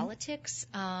 in politics.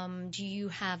 Do you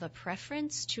have a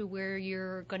preference to where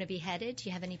you're going to be headed? Do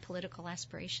you have any political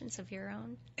aspirations of your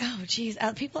own? Oh, geez.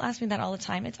 People ask me that all the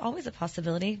time. It's always a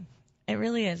possibility. It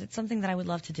really is. It's something that I would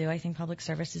love to do. I think public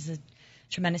service is a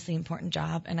tremendously important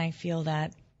job, and I feel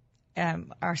that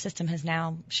our system has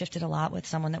now shifted a lot with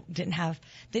someone that didn't have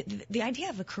the idea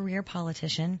of a career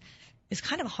politician is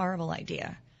kind of a horrible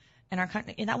idea. And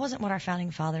that wasn't what our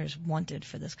founding fathers wanted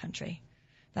for this country.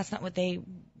 That's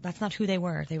not who they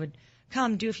were. They would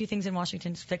come, do a few things in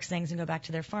Washington, fix things, and go back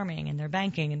to their farming and their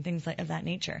banking and things of that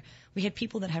nature. We had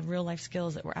people that had real life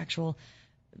skills that were actual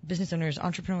business owners,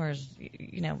 entrepreneurs,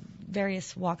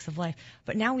 various walks of life.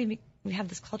 But now we have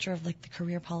this culture of like the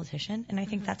career politician, and I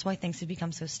think that's why things have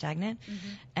become so stagnant,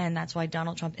 and that's why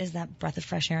Donald Trump is that breath of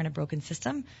fresh air in a broken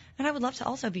system. And I would love to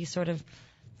also be sort of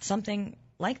something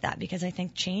like that, because I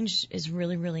think change is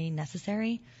really, really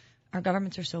necessary. Our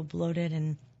governments are so bloated,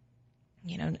 and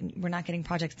we're not getting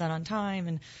projects done on time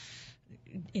and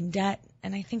in debt,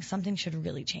 and I think something should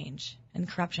really change. And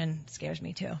corruption scares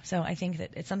me too. So I think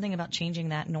that it's something about changing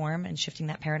that norm and shifting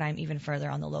that paradigm even further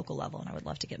on the local level, and I would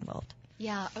love to get involved.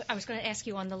 Yeah, I was going to ask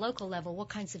you on the local level, what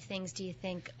kinds of things do you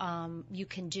think you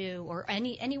can do, or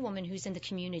any woman who's in the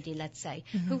community, let's say,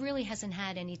 who really hasn't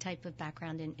had any type of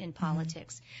background in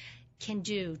politics, can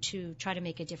do to try to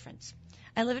make a difference?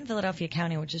 I live in Philadelphia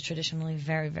County, which is traditionally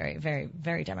very, very, very,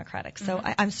 very Democratic. So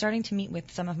I'm starting to meet with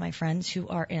some of my friends who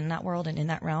are in that world and in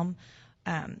that realm.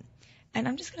 And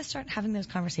I'm just going to start having those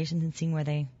conversations and seeing where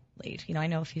they lead. I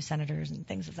know a few senators and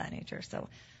things of that nature. So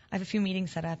I have a few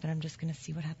meetings set up, and I'm just going to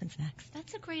see what happens next.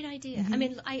 That's a great idea. I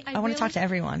mean, I want really to talk to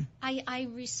everyone. I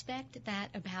respect that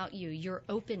about you, your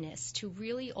openness to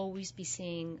really always be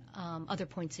seeing other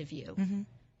points of view.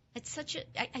 It's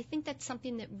I think that's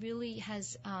something that really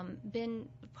has been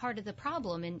part of the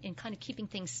problem in kind of keeping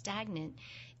things stagnant,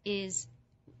 is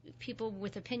people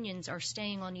with opinions are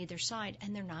staying on either side,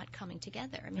 and they're not coming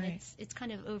together. I mean, it's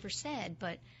kind of oversaid,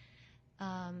 but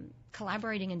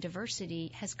collaborating in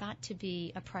diversity has got to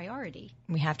be a priority.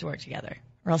 We have to work together,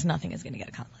 or else nothing is going to get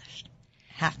accomplished.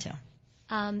 Have to.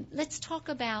 Let's talk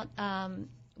about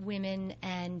women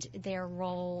and their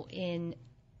role in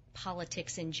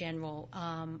politics in general.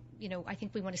 I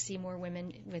think we want to see more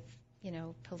women with,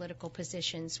 political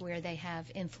positions where they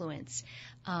have influence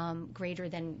greater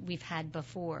than we've had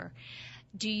before.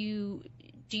 Do you,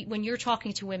 when you're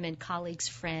talking to women, colleagues,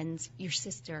 friends, your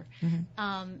sister,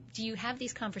 do you have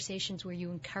these conversations where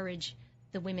you encourage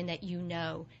the women that you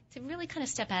know to really kind of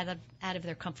step out of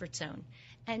their comfort zone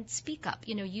and speak up?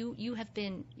 You have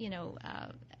been,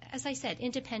 as I said,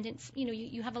 independent.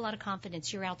 You have a lot of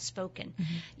confidence. You're outspoken.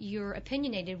 You're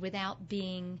opinionated without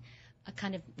being a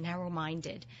kind of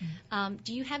narrow-minded.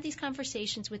 Do you have these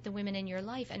conversations with the women in your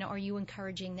life, and are you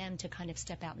encouraging them to kind of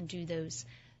step out and do those,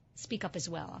 speak up as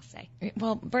well, I'll say?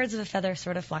 Well, birds of a feather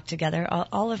sort of flock together.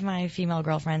 All of my female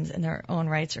girlfriends in their own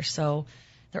rights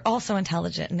they're all so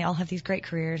intelligent, and they all have these great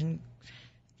careers and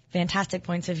fantastic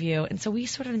points of view. And so we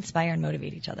sort of inspire and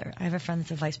motivate each other. I have a friend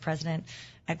that's a vice president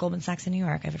at Goldman Sachs in New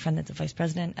York. I have a friend that's a vice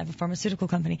president of a pharmaceutical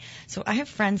company. So I have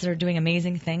friends that are doing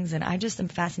amazing things, and I just am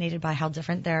fascinated by how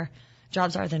different their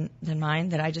jobs are than mine,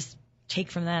 that I just take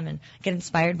from them and get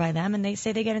inspired by them, and they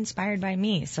say they get inspired by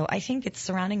me. So I think it's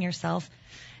surrounding yourself.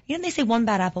 You know, they say one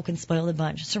bad apple can spoil the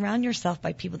bunch. Surround yourself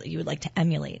by people that you would like to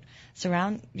emulate.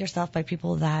 Surround yourself by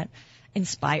people that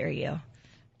inspire you.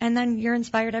 And then you're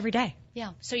inspired every day.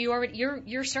 Yeah. So you already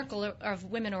your circle of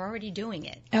women are already doing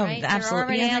it. Oh, right? absolutely. They're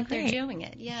already Yeah, out there great. doing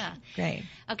it. Yeah. Great.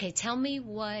 Okay. Tell me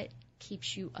what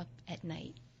keeps you up at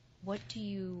night. What do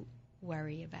you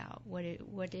worry about?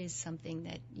 What is something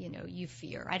that you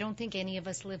fear? I don't think any of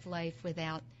us live life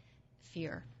without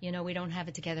fear. We don't have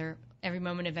it together every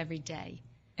moment of every day.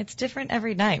 It's different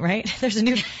every night, right? There's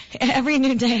every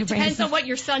new day. Depends on what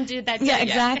your son did that day. Yeah,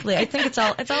 exactly. I think it's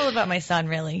all about my son,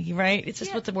 really, right? It's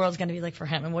just what the world's going to be like for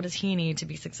him, and what does he need to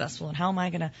be successful, and how am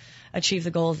I going to achieve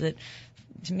the goals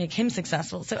to make him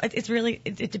successful? So it's really,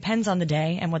 it depends on the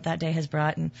day and what that day has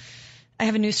brought. And I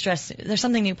have a new stress. There's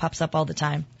something new pops up all the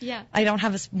time. Yeah. I don't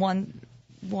have this one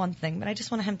thing, but I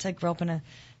just want him to grow up in a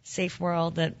safe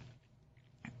world that,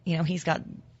 he's got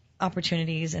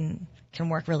opportunities and can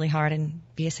work really hard and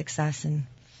be a success. And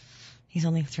he's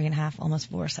only 3.5, almost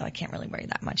 4, so I can't really worry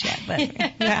that much yet. But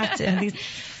you have to.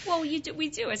 Well, we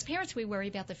do. As parents, we worry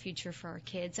about the future for our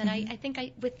kids. And I think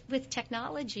with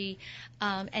technology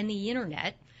and the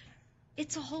internet,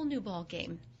 it's a whole new ball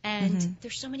game. And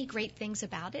there's so many great things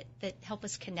about it that help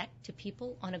us connect to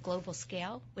people on a global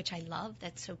scale, which I love.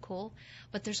 That's so cool.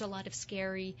 But there's a lot of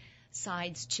scary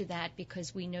sides to that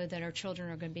because we know that our children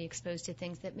are going to be exposed to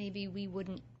things that maybe we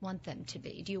wouldn't want them to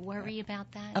be. Do you worry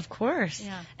about that? Of course.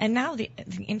 Yeah. And now the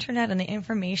internet and the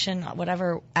information,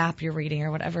 whatever app you're reading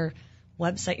or whatever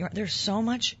website there's so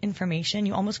much information,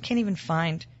 you almost can't even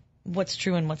find what's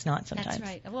true and what's not sometimes. That's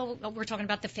right. Well, we're talking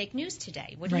about the fake news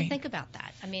today. What do you think about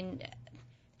that? I mean,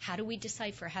 how do we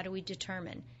decipher? How do we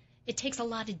determine? It takes a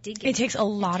lot of digging. It takes a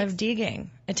lot of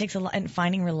digging. It takes a lot, and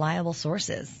finding reliable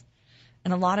sources.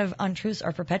 And a lot of untruths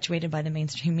are perpetuated by the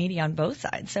mainstream media on both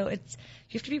sides. So you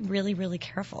have to be really, really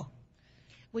careful.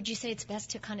 Would you say it's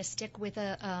best to kind of stick with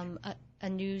a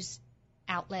news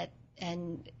outlet,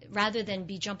 and rather than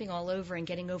be jumping all over and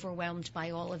getting overwhelmed by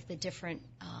all of the different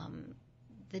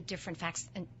facts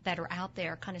that are out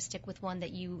there, kind of stick with one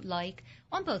that you like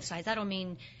on both sides? I don't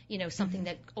mean something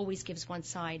that always gives one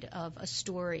side of a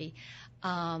story.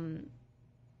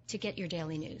 To get your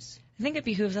daily news. I think it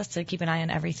behooves us to keep an eye on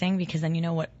everything, because then you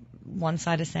know what one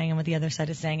side is saying and what the other side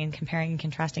is saying, and comparing and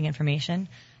contrasting information.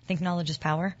 I think knowledge is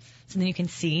power. So then you can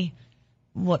see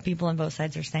what people on both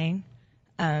sides are saying.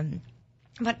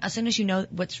 But as soon as you know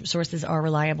what sources are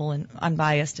reliable and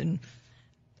unbiased, and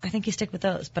I think you stick with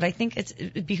those. But I think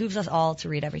it behooves us all to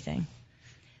read everything.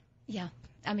 Yeah.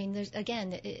 I mean,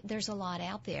 there's a lot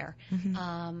out there.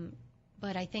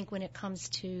 But I think when it comes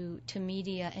to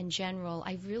media in general,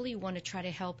 I really want to try to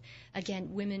help,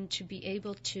 again, women to be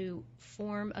able to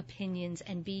form opinions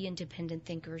and be independent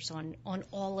thinkers on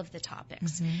all of the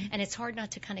topics. And it's hard not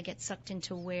to kind of get sucked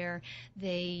into where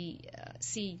they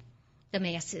see the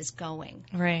masses going.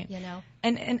 Right.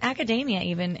 And academia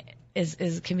even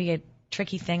can be a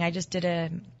tricky thing. I just did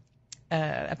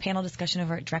a panel discussion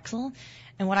over at Drexel,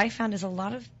 and what I found is a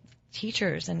lot of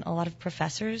teachers and a lot of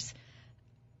professors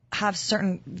have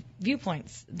certain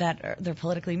viewpoints that they're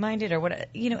politically minded or what.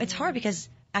 It's hard because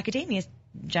academia is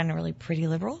generally pretty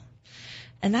liberal,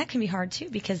 and that can be hard too,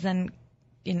 because then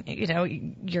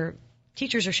your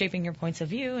teachers are shaping your points of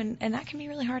view, and that can be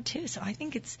really hard too. So I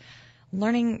think it's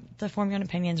learning to form your own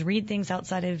opinions, read things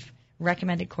outside of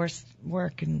recommended course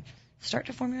work, and start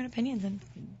to form your own opinions and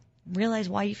realize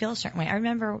why you feel a certain way. I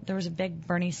remember there was a big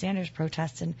Bernie Sanders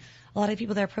protest, and a lot of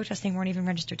people that are protesting weren't even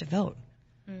registered to vote.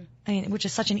 I mean, which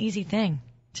is such an easy thing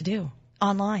to do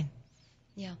online.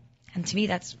 Yeah. And to me,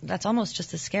 that's almost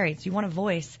just as scary. So you want a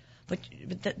voice, but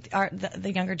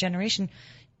the younger generation,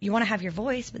 you want to have your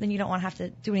voice, but then you don't want to have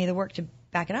to do any of the work to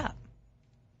back it up.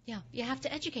 Yeah, you have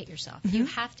to educate yourself. You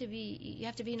have to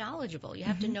be knowledgeable. You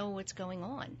have to know what's going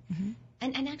on.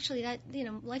 And actually, that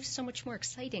life's so much more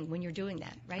exciting when you're doing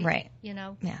that, right? Right.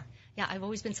 Yeah. Yeah, I've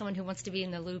always been someone who wants to be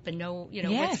in the loop and know,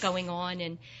 what's going on,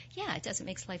 and it does. It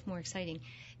makes life more exciting.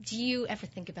 Do you ever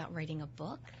think about writing a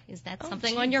book? Is that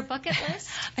something on your bucket list?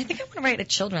 I think I want to write a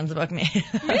children's book, maybe.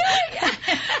 Really?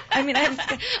 I mean,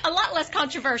 a lot less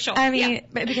controversial. I mean,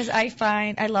 because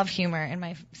I love humor, and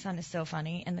my son is so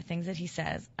funny, and the things that he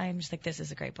says, I'm just like, this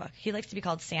is a great book. He likes to be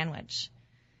called Sandwich.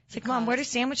 It's like, Mom, where do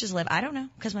sandwiches live? I don't know,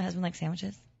 because my husband likes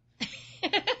sandwiches.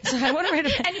 So I want to write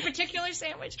about any particular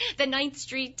sandwich. The 9th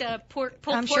Street pork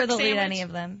I'm sure pork they'll sandwich. eat any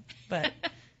of them, but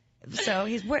so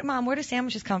Mom, where do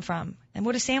sandwiches come from? And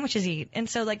what do sandwiches eat? And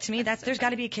so, to me, there's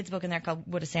got to be a kid's book in there called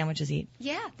 "What do sandwiches eat?"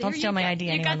 Yeah, don't steal my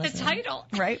idea. You got the listening. title,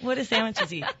 right? What do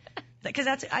sandwiches eat? Because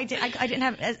I didn't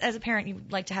have, as a parent, you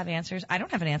like to have answers. I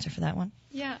don't have an answer for that one.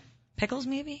 Yeah. Pickles,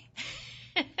 maybe?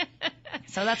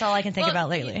 So that's all I can think about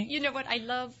lately. You know what? I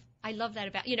love that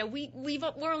about,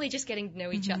 we're only just getting to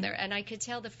know each other. And I could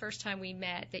tell the first time we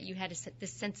met that you had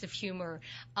this sense of humor,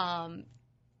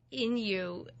 in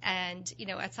you, and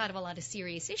outside of a lot of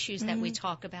serious issues that we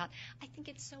talk about. I think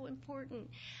it's so important.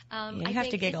 You have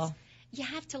to giggle. You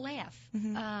have to laugh,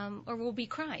 or we'll be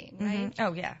crying, right?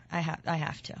 Oh yeah, I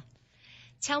have to.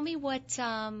 Tell me what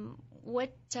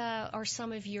are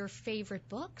some of your favorite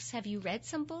books? Have you read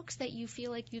some books that you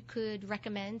feel like you could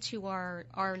recommend to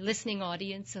our listening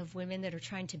audience of women that are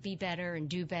trying to be better and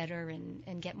do better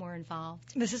and get more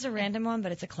involved? This is a random one,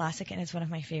 but it's a classic and it's one of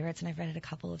my favorites, and I've read it a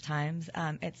couple of times.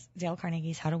 It's Dale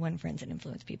Carnegie's How to Win Friends and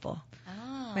Influence People.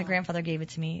 Oh. My grandfather gave it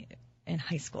to me in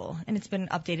high school, and it's been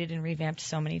updated and revamped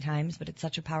so many times, but it's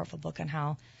such a powerful book on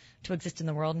how to exist in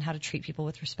the world and how to treat people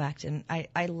with respect, and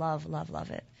I love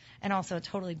it. And also a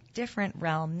totally different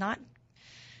realm, not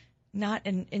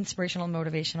an inspirational,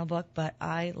 motivational book, but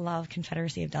I love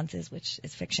Confederacy of Dunces, which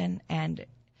is fiction, and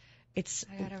it's.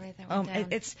 I gotta write that one down.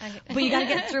 But you gotta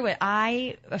get through it.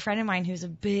 A friend of mine who's a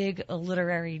big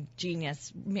literary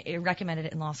genius recommended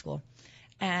it in law school,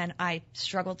 and I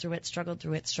struggled through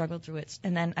it,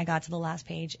 and then I got to the last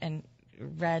page and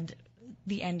read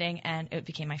the ending, and it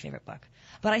became my favorite book.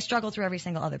 But I struggled through every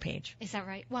single other page. Is that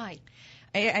right? Why?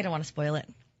 I don't want to spoil it.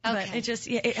 Okay. But it just,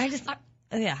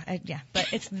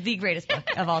 but it's the greatest book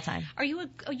of all time. Are you a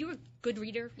good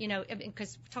reader?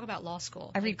 Because talk about law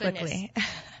school. I read quickly.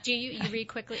 Do you read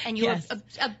quickly and you Yes.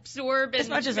 absorb as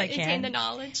much as I can, retain the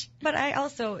knowledge? But I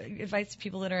also advise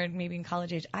people that are maybe in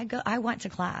college age. I went to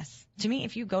class. To me,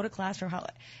 if you go to class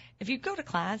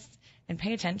and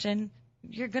pay attention,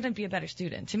 you're going to be a better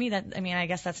student. To me, I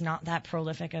guess that's not that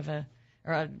prolific of a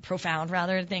profound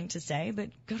rather thing to say, but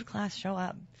go to class, show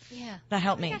up. Yeah. That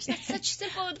helped me. Gosh, that's such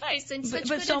simple advice and such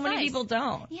but good so advice. many people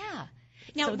don't. Yeah.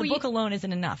 Now, So the book alone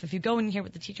isn't enough. If you go and hear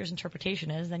what the teacher's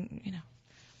interpretation is, then,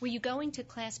 Were you going to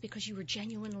class because you were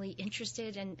genuinely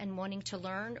interested and wanting to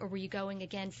learn, or were you going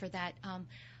again for that,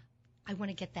 I want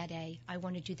to get that A, I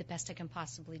want to do the best I can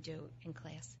possibly do in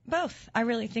class? Both. I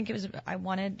really think it was,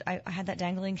 I had that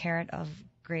dangling carrot of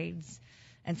grades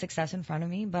and success in front of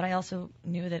me, but I also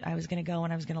knew that I was going to go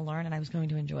and I was going to learn and I was going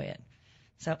to enjoy it.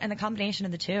 So, and the combination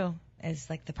of the two is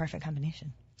like the perfect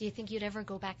combination. Do you think you'd ever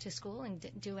go back to school and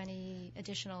do any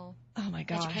additional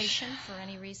education for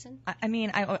any reason?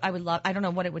 I would love, I don't know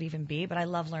what it would even be, but I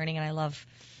love learning and I love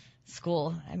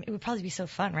school. It would probably be so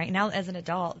fun, right? Now as an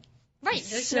adult. Right.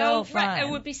 So fun. Right, it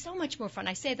would be so much more fun.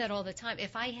 I say that all the time.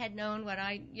 If I had known what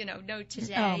I, know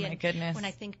today. Oh my goodness. When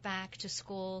I think back to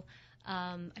school,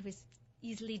 I was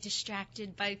easily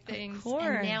distracted by things. Of course.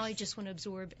 And now I just want to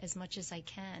absorb as much as I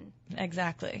can.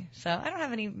 Exactly. So I don't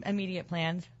have any immediate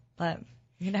plans, but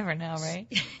you never know, right?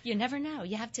 You never know.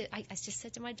 You have to, I just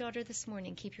said to my daughter this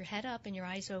morning, keep your head up and your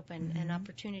eyes open and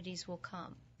opportunities will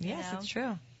come. Yes, it's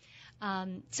true.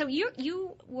 So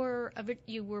you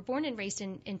were born and raised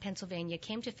in Pennsylvania,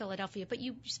 came to Philadelphia, but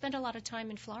you spent a lot of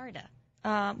time in Florida. Is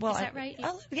that right?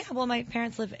 Yeah. Well, my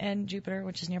parents live in Jupiter,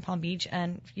 which is near Palm Beach,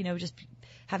 and just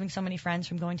having so many friends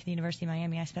from going to the University of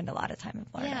Miami, I spend a lot of time in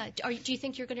Florida. Yeah. Do you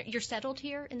think you're settled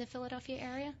here in the Philadelphia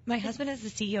area? My husband is the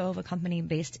CEO of a company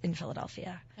based in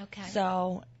Philadelphia. Okay.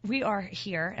 So we are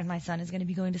here, and my son is going to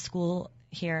be going to school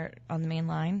here on the main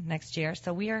line next year.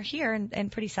 So we are here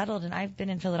and pretty settled, and I've been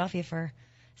in Philadelphia for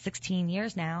 17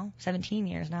 years now.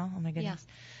 Oh my goodness.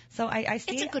 Yeah. So I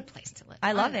see it's a good place to live.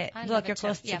 I love it. Look, you're too.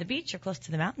 close to the beach, you're close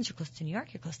to the mountains, you're close to New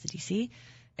York, you're close to DC.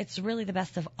 It's really the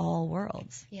best of all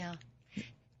worlds. Yeah.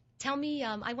 Tell me,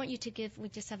 I want you to we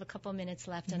just have a couple of minutes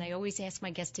left, and I always ask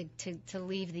my guests to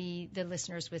leave the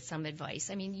listeners with some advice.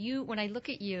 I mean, when I look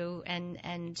at you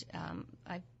and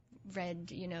I've read,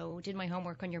 did my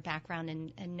homework on your background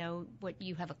and know what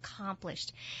you have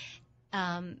accomplished,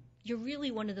 you're really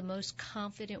one of the most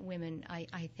confident women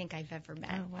I think I've ever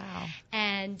met. Oh, wow.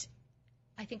 And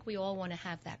I think we all want to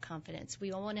have that confidence.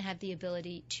 We all want to have the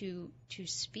ability to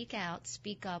speak out,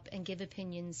 speak up, and give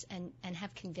opinions and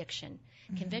have conviction.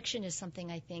 Mm-hmm. Conviction is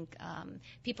something I think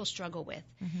people struggle with,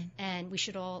 and we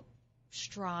should all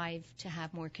strive to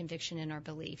have more conviction in our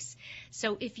beliefs.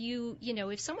 So if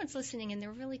if someone's listening and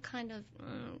they're really kind of,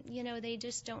 they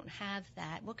just don't have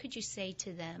that, what could you say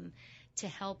to them to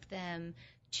help them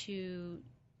to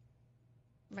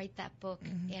write that book,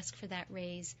 ask for that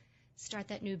raise, start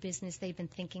that new business they've been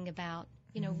thinking about,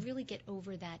 really get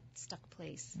over that stuck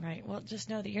place. Right. Well, just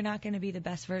know that you're not going to be the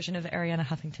best version of Arianna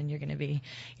Huffington.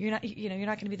 You're not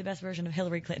going to be the best version of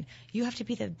Hillary Clinton. You have to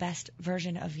be the best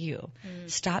version of you.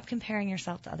 Stop comparing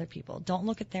yourself to other people. Don't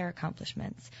look at their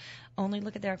accomplishments. Only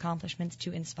look at their accomplishments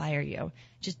to inspire you.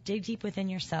 Just dig deep within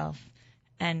yourself,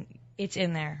 and it's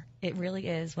in there. It really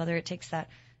is, whether it takes that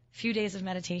few days of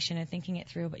meditation and thinking it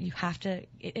through, but you have to,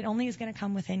 it only is going to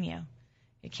come within you.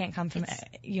 It can't come from,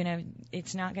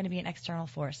 it's not going to be an external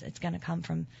force. It's going to come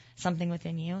from something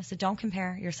within you. So don't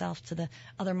compare yourself to the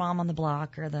other mom on the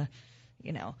block or the,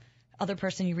 other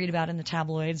person you read about in the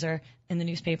tabloids or in the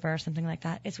newspaper or something like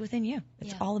that. It's within you.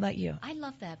 It's all about you. I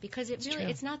love that because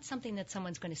it's not something that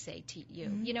someone's going to say to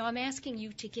you. I'm asking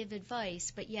you to give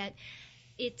advice, but yet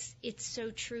it's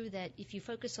so true that if you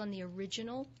focus on the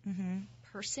original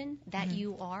person that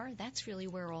you are, that's really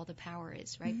where all the power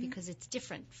is, right? Because it's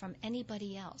different from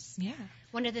anybody else. Yeah.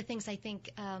 One of the things I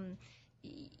think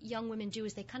young women do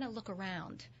is they kind of look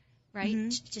around,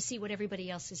 right, to see what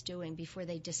everybody else is doing before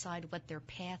they decide what their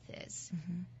path is.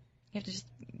 You have to just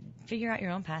figure out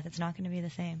your own path. It's not going to be the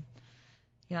same.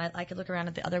 I could look around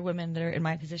at the other women that are in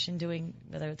my position doing,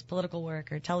 whether it's political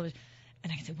work or television,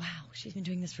 and I can say, wow, she's been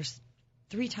doing this for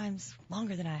 3 times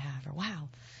longer than I have, or wow,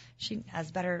 she has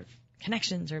better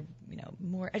connections or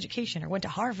more education or went to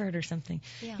Harvard or something.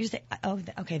 You just say,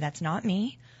 okay, that's not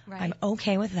me. Right. I'm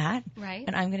okay with that. Right.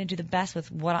 And I'm going to do the best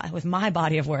with with my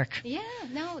body of work. Yeah,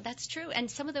 no, that's true. And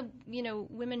some of the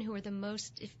women who are the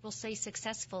most, if we'll say,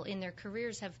 successful in their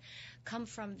careers have come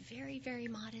from very, very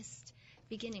modest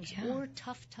beginnings or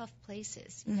tough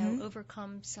places.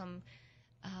 Overcome some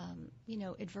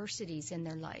adversities in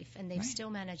their life, and they've still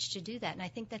managed to do that. And I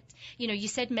think that, you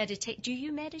said meditate. Do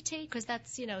you meditate? Because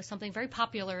that's, something very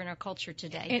popular in our culture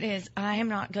today. It is. I am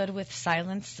not good with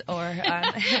silence or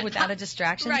without a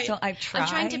distraction, so I try. I'm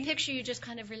trying to picture you just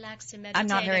kind of relaxed and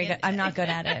meditating. I'm not very good. I'm not good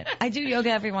at it. I do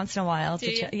yoga every once in a while.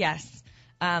 Yes.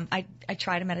 I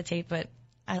try to meditate, but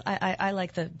I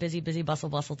like the busy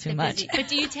bustle too much. But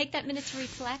do you take that minute to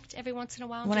reflect every once in a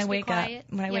while? When I wake up,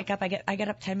 I get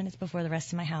up 10 minutes before the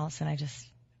rest of my house, and I just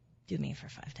do me for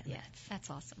 5-10 minutes. That's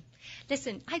awesome.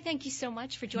 Listen, I thank you so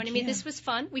much for joining me. This was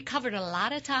fun. We covered a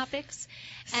lot of topics.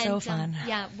 So fun.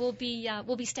 We'll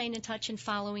be staying in touch and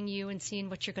following you and seeing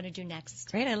what you're going to do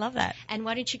next. Great, I love that. And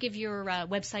why don't you give your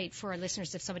website for our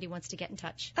listeners if somebody wants to get in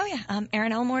touch? Oh yeah,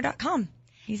 ErinElmore.com.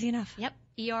 Easy enough. Yep.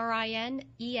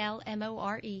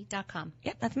 ErinElmore.com.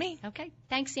 Yep, that's me. Okay.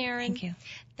 Thanks, Erin. Thank you.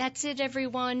 That's it,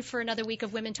 everyone, for another week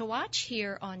of Women to Watch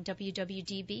here on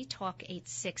WWDB Talk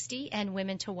 860 and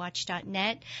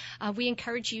WomenToWatch.net. We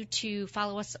encourage you to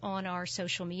follow us on our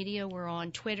social media. We're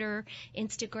on Twitter,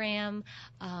 Instagram,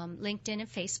 LinkedIn,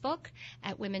 and Facebook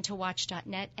at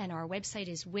WomenToWatch.net, and our website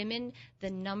is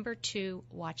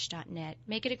women2watch.net.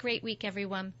 Make it a great week,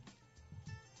 everyone.